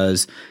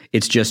was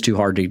it's just too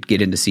hard to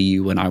get in to see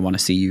you when I want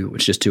to see you.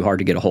 It's just too hard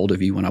to get a hold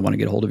of you when I want to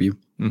get a hold of you.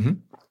 Mm-hmm.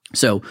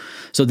 So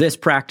this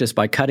practice,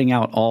 by cutting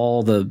out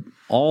all the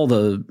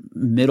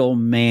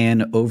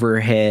middleman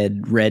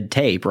overhead red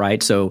tape,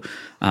 right? So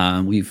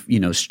we've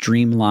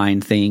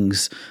streamlined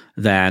things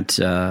that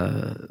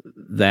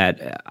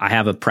I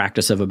have a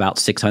practice of about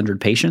 600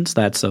 patients.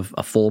 That's a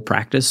full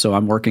practice. So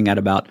I'm working at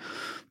about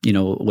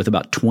with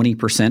about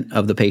 20%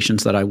 of the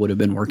patients that I would have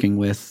been working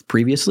with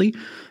previously.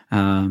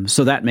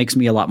 So that makes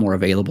me a lot more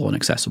available and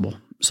accessible.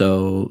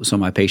 So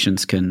my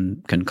patients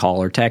can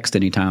call or text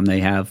anytime they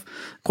have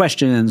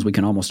questions. We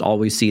can almost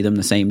always see them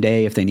the same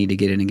day if they need to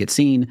get in and get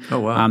seen.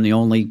 Oh, wow. I'm the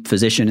only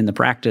physician in the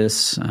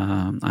practice.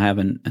 I have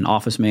an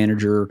office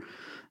manager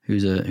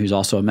who's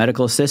also a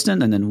medical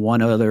assistant, and then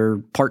one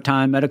other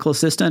part-time medical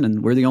assistant,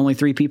 and we're the only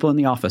 3 people in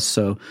the office.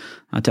 So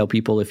I tell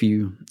people if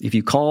you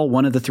call,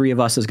 one of the 3 of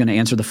us is going to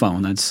answer the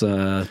phone. That's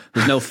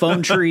there's no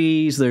phone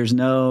trees. There's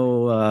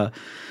no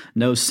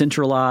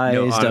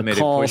centralized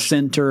call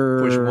center.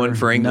 Push 1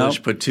 for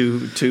English, put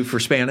two for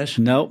Spanish.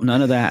 Nope,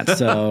 none of that.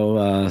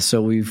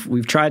 So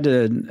we've tried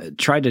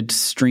to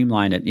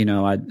streamline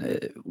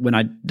it. When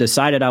I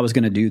decided I was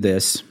going to do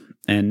this,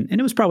 and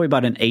it was probably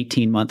about an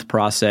 18-month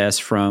process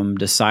from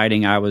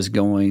deciding I was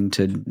going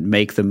to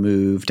make the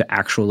move to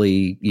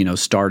actually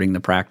starting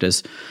the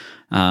practice.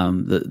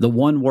 The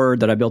one word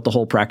that I built the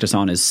whole practice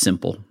on is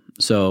simple.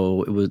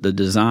 So the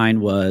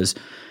design was,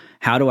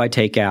 how do I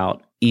take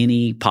out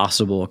any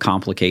possible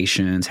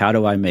complications? How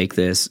do I make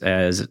this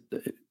as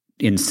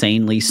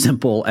insanely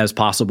simple as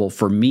possible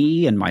for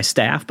me and my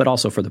staff, but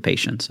also for the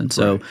patients? And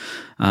so,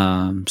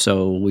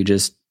 so we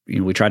just,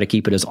 we try to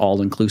keep it as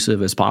all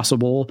inclusive as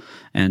possible.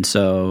 And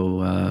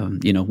so,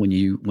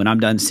 when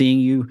I'm done seeing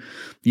you,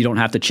 you don't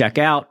have to check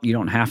out. You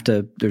don't have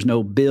to, there's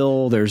no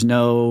bill. There's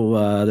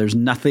nothing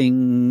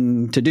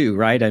to do,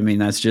 right? I mean,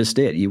 that's just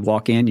it. You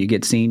walk in, you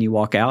get seen, you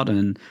walk out,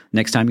 and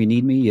next time you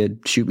need me, you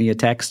shoot me a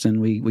text and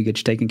we get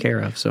you taken care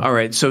of. So, all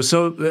right.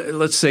 So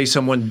let's say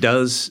someone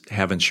does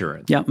have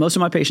insurance. Yeah. Most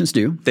of my patients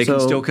do. They can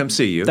still come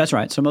see you. That's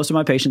right. So most of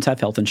my patients have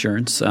health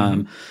insurance.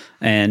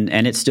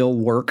 And it still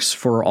works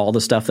for all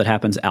the stuff that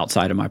happens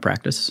outside of my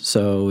practice.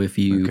 So if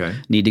you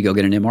need to go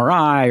get an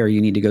MRI or you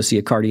need to go see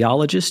a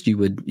cardiologist,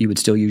 you would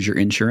still use your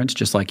insurance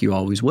just like you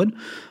always would.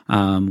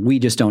 We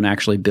just don't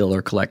actually bill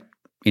or collect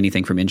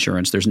anything from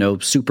insurance. There's no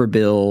super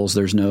bills.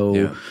 There's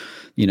no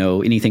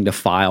anything to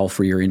file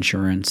for your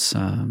insurance.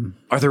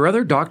 Are there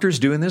other doctors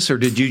doing this, or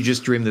did you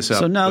just dream this up?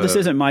 So no, this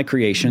isn't my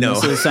creation. No.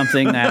 This is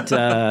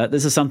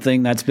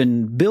something that's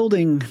been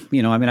building.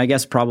 I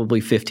guess probably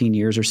 15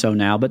 years or so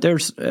now. But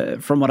there's,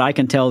 from what I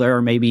can tell, there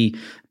are maybe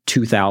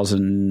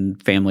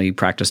 2,000 family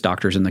practice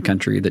doctors in the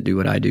country that do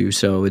what I do.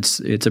 So it's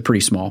a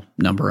pretty small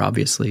number,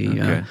 obviously,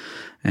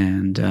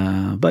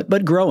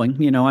 but growing.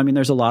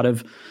 There's a lot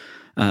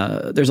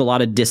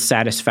of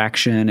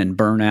dissatisfaction and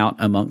burnout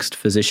amongst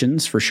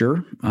physicians for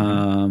sure.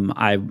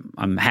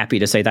 I'm happy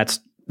to say that's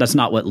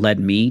not what led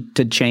me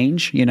to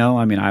change.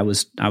 I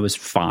was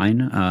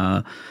fine.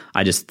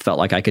 I just felt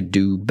like I could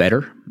do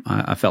better.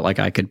 I felt like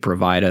I could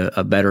provide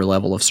a better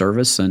level of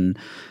service than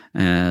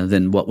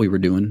what we were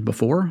doing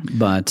before.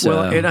 But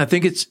and I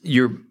think it's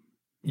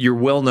you're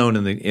well known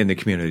in the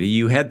community.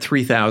 You had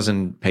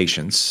 3,000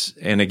 patients,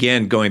 and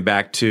again, going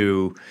back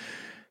to,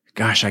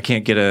 gosh, I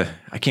can't get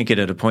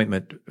an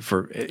appointment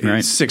for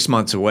 6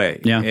 months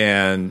away. Yeah.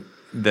 And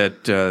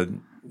that, so,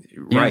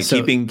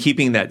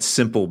 keeping that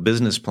simple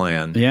business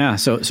plan. Yeah.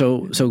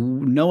 So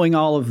knowing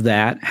all of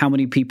that, how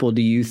many people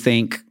do you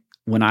think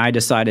when I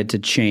decided to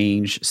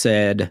change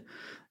said,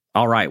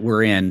 all right,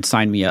 we're in,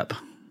 sign me up?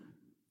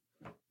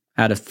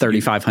 Out of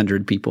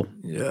 3,500 people.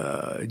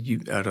 You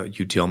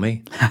tell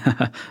me.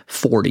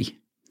 40.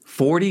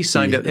 40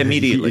 signed up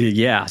immediately.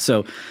 Yeah.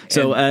 So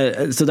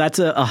that's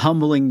a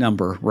humbling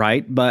number,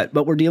 right? But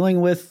we're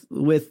dealing with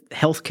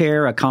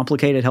healthcare, a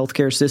complicated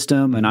healthcare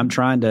system, and I'm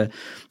trying to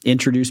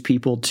introduce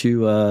people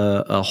to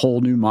a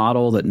whole new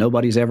model that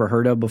nobody's ever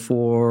heard of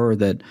before,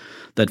 that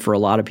for a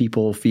lot of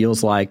people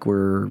feels like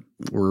we're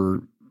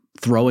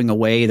throwing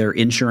away their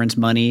insurance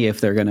money if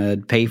they're going to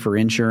pay for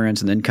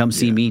insurance and then come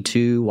see me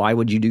too. Why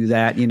would you do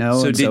that?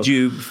 So did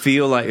you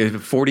feel like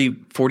 40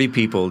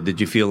 people, did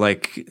you feel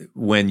like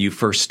when you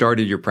first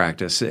started your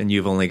practice and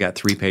you've only got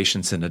 3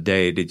 patients in a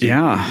day, did you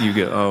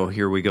go, oh,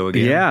 here we go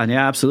again?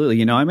 Yeah,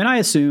 absolutely. I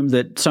assumed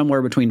that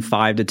somewhere between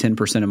 5 to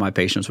 10% of my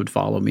patients would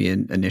follow me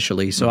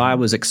initially. So I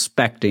was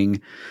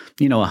expecting,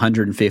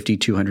 150,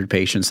 200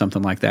 patients,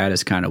 something like that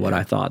is kind of what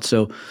I thought.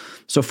 So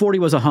 40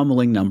 was a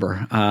humbling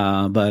number,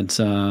 but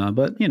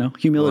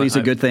humility is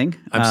a good thing.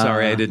 I'm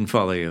sorry I didn't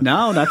follow you.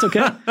 No, that's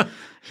okay.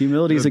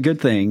 Humility is a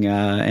good thing,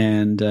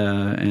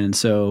 and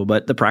so,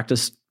 but the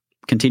practice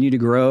continued to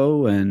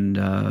grow, and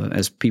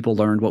as people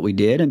learned what we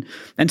did,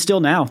 and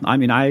still now,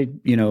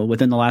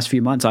 within the last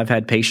few months, I've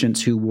had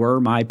patients who were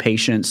my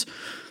patients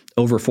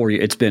over 4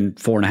 years. It's been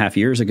 4.5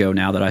 years ago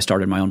now that I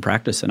started my own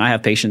practice, and I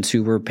have patients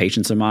who were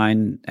patients of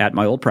mine at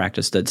my old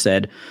practice that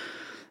said,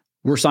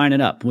 "We're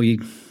signing up. We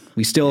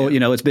still,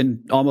 it's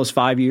been almost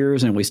 5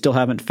 years and we still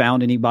haven't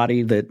found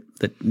anybody that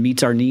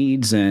meets our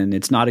needs, and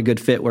it's not a good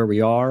fit where we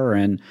are."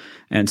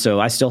 And so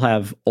I still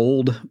have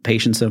old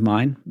patients of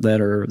mine that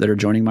are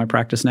joining my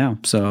practice now.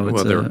 So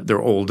they're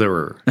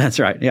older. That's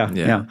right.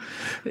 Yeah.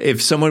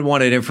 If someone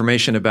wanted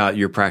information about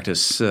your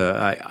practice,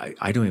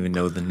 I don't even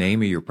know the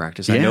name of your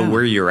practice. I know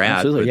where you're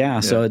at. Absolutely.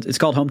 But, so it's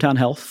called Hometown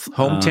Health.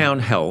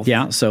 Hometown Health.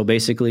 Yeah. So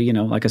basically,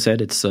 like I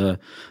said, it's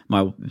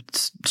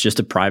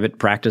just a private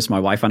practice. My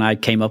wife and I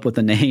came up with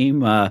the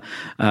name.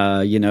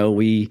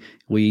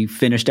 We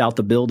finished out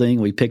the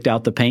building. We picked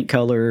out the paint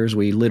colors.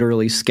 We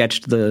literally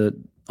sketched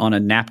on a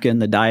napkin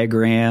the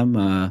diagram.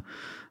 I'm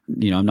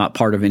not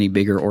part of any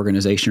bigger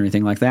organization or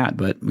anything like that,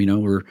 but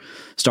we're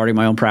starting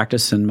my own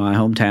practice in my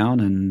hometown,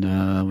 and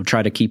we'll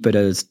try to keep it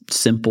as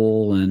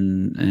simple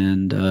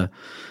and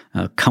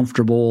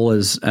comfortable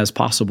as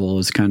possible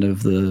is kind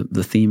of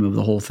the theme of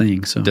the whole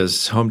thing. So,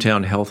 does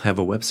Hometown Health have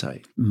a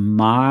website?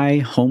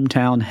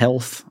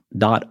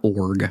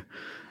 myhometownhealth.org.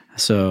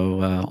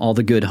 So all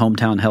the good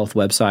hometown health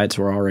websites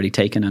were already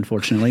taken,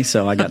 unfortunately.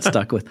 So I got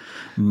stuck with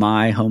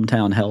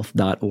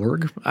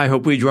myhometownhealth.org. I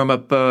hope we drum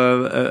up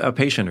a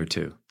patient or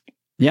two.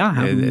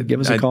 Yeah,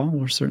 give us a call.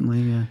 We're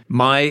certainly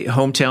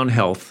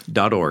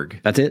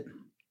myhometownhealth.org. That's it.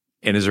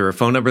 And is there a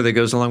phone number that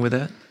goes along with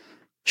that?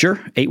 Sure,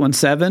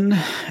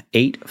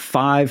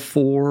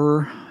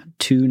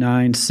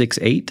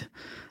 817-854-2968.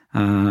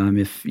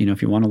 If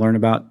you want to learn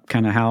about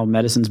kind of how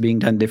medicine's being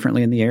done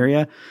differently in the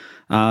area,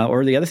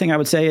 or the other thing I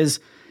would say is,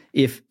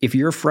 if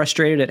you're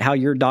frustrated at how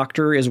your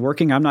doctor is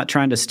working, I'm not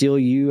trying to steal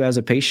you as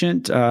a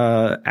patient.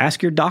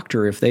 Ask your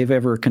doctor if they've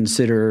ever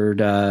considered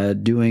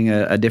doing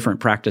a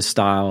different practice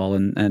style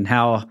and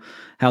how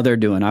they're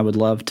doing. I would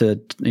love to,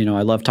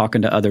 I love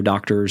talking to other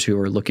doctors who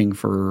are looking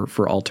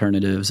for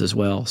alternatives as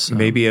well. So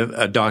maybe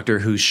a doctor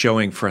who's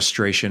showing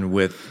frustration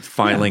with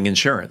filing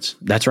insurance.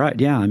 That's right.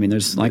 Yeah.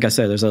 There's, like I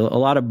said, there's a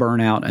lot of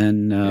burnout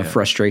and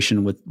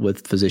frustration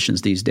with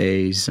physicians these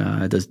days.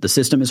 The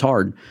system is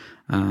hard.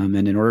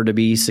 And in order to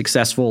be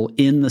successful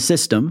in the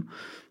system,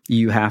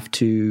 you have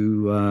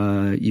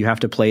to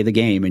play the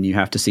game, and you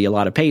have to see a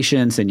lot of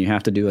patients, and you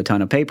have to do a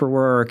ton of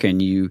paperwork,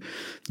 and you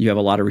have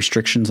a lot of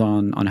restrictions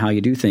on how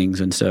you do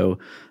things. And so,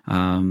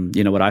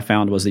 what I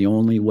found was the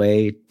only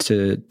way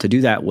to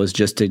do that was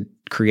just to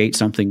create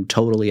something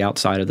totally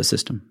outside of the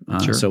system.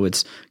 Sure. So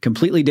it's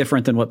completely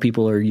different than what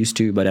people are used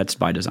to, but that's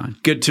by design.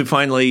 Good to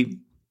finally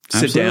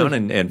sit down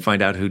and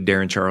find out who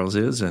Darin Charles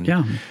is. And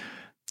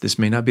this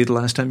may not be the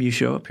last time you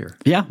show up here.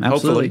 Yeah,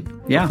 absolutely.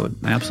 Hopefully.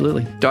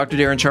 Absolutely. Dr.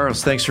 Darin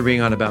Charles, thanks for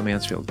being on About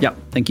Mansfield. Yeah,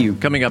 thank you.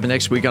 Coming up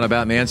next week on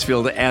About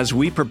Mansfield, as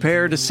we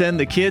prepare to send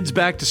the kids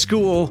back to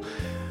school,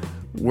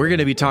 we're going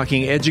to be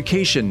talking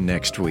education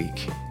next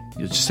week.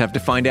 You'll just have to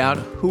find out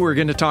who we're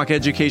going to talk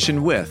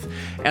education with.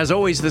 As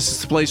always, this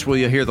is the place where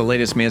you'll hear the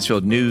latest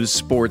Mansfield news,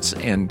 sports,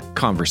 and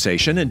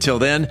conversation. Until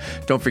then,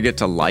 don't forget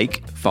to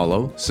like,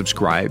 follow,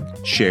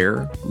 subscribe,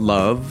 share,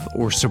 love,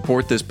 or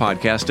support this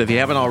podcast if you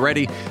haven't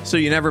already, so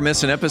you never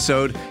miss an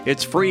episode.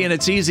 It's free and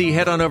it's easy.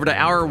 Head on over to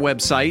our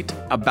website,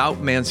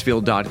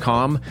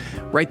 aboutmansfield.com.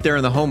 Right there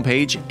on the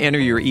homepage, enter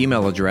your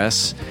email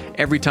address.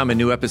 Every time a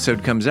new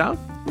episode comes out,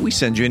 we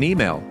send you an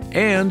email.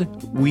 And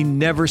we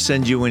never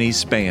send you any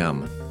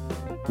spam.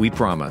 We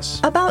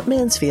promise. About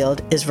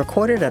Mansfield is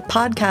recorded at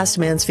Podcast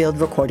Mansfield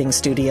Recording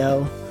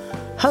Studio.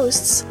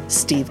 Hosts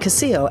Steve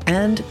Casillo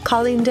and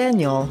Colleen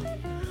Daniel.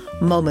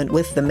 Moment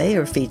with the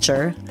Mayor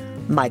feature,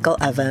 Michael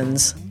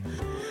Evans.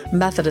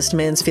 Methodist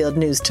Mansfield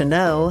News to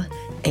Know,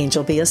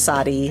 Angel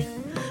Biasatti.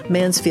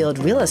 Mansfield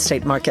Real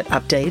Estate Market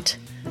Update,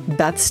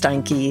 Beth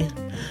Steinke.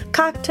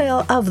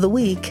 Cocktail of the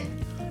Week,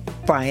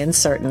 Brian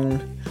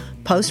Certain.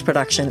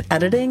 Post-production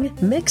editing,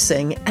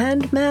 mixing,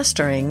 and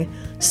mastering,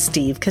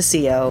 Steve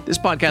Casillo. This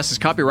podcast is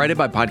copyrighted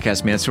by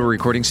Podcast Mansfield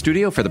Recording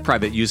Studio for the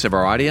private use of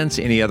our audience.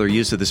 Any other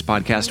use of this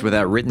podcast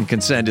without written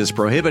consent is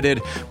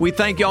prohibited. We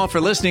thank you all for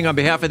listening on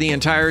behalf of the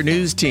entire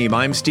news team.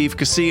 I'm Steve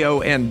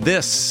Casillo, and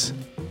this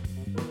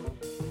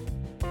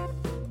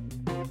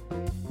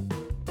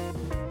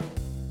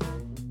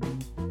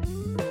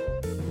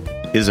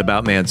is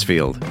About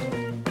Mansfield.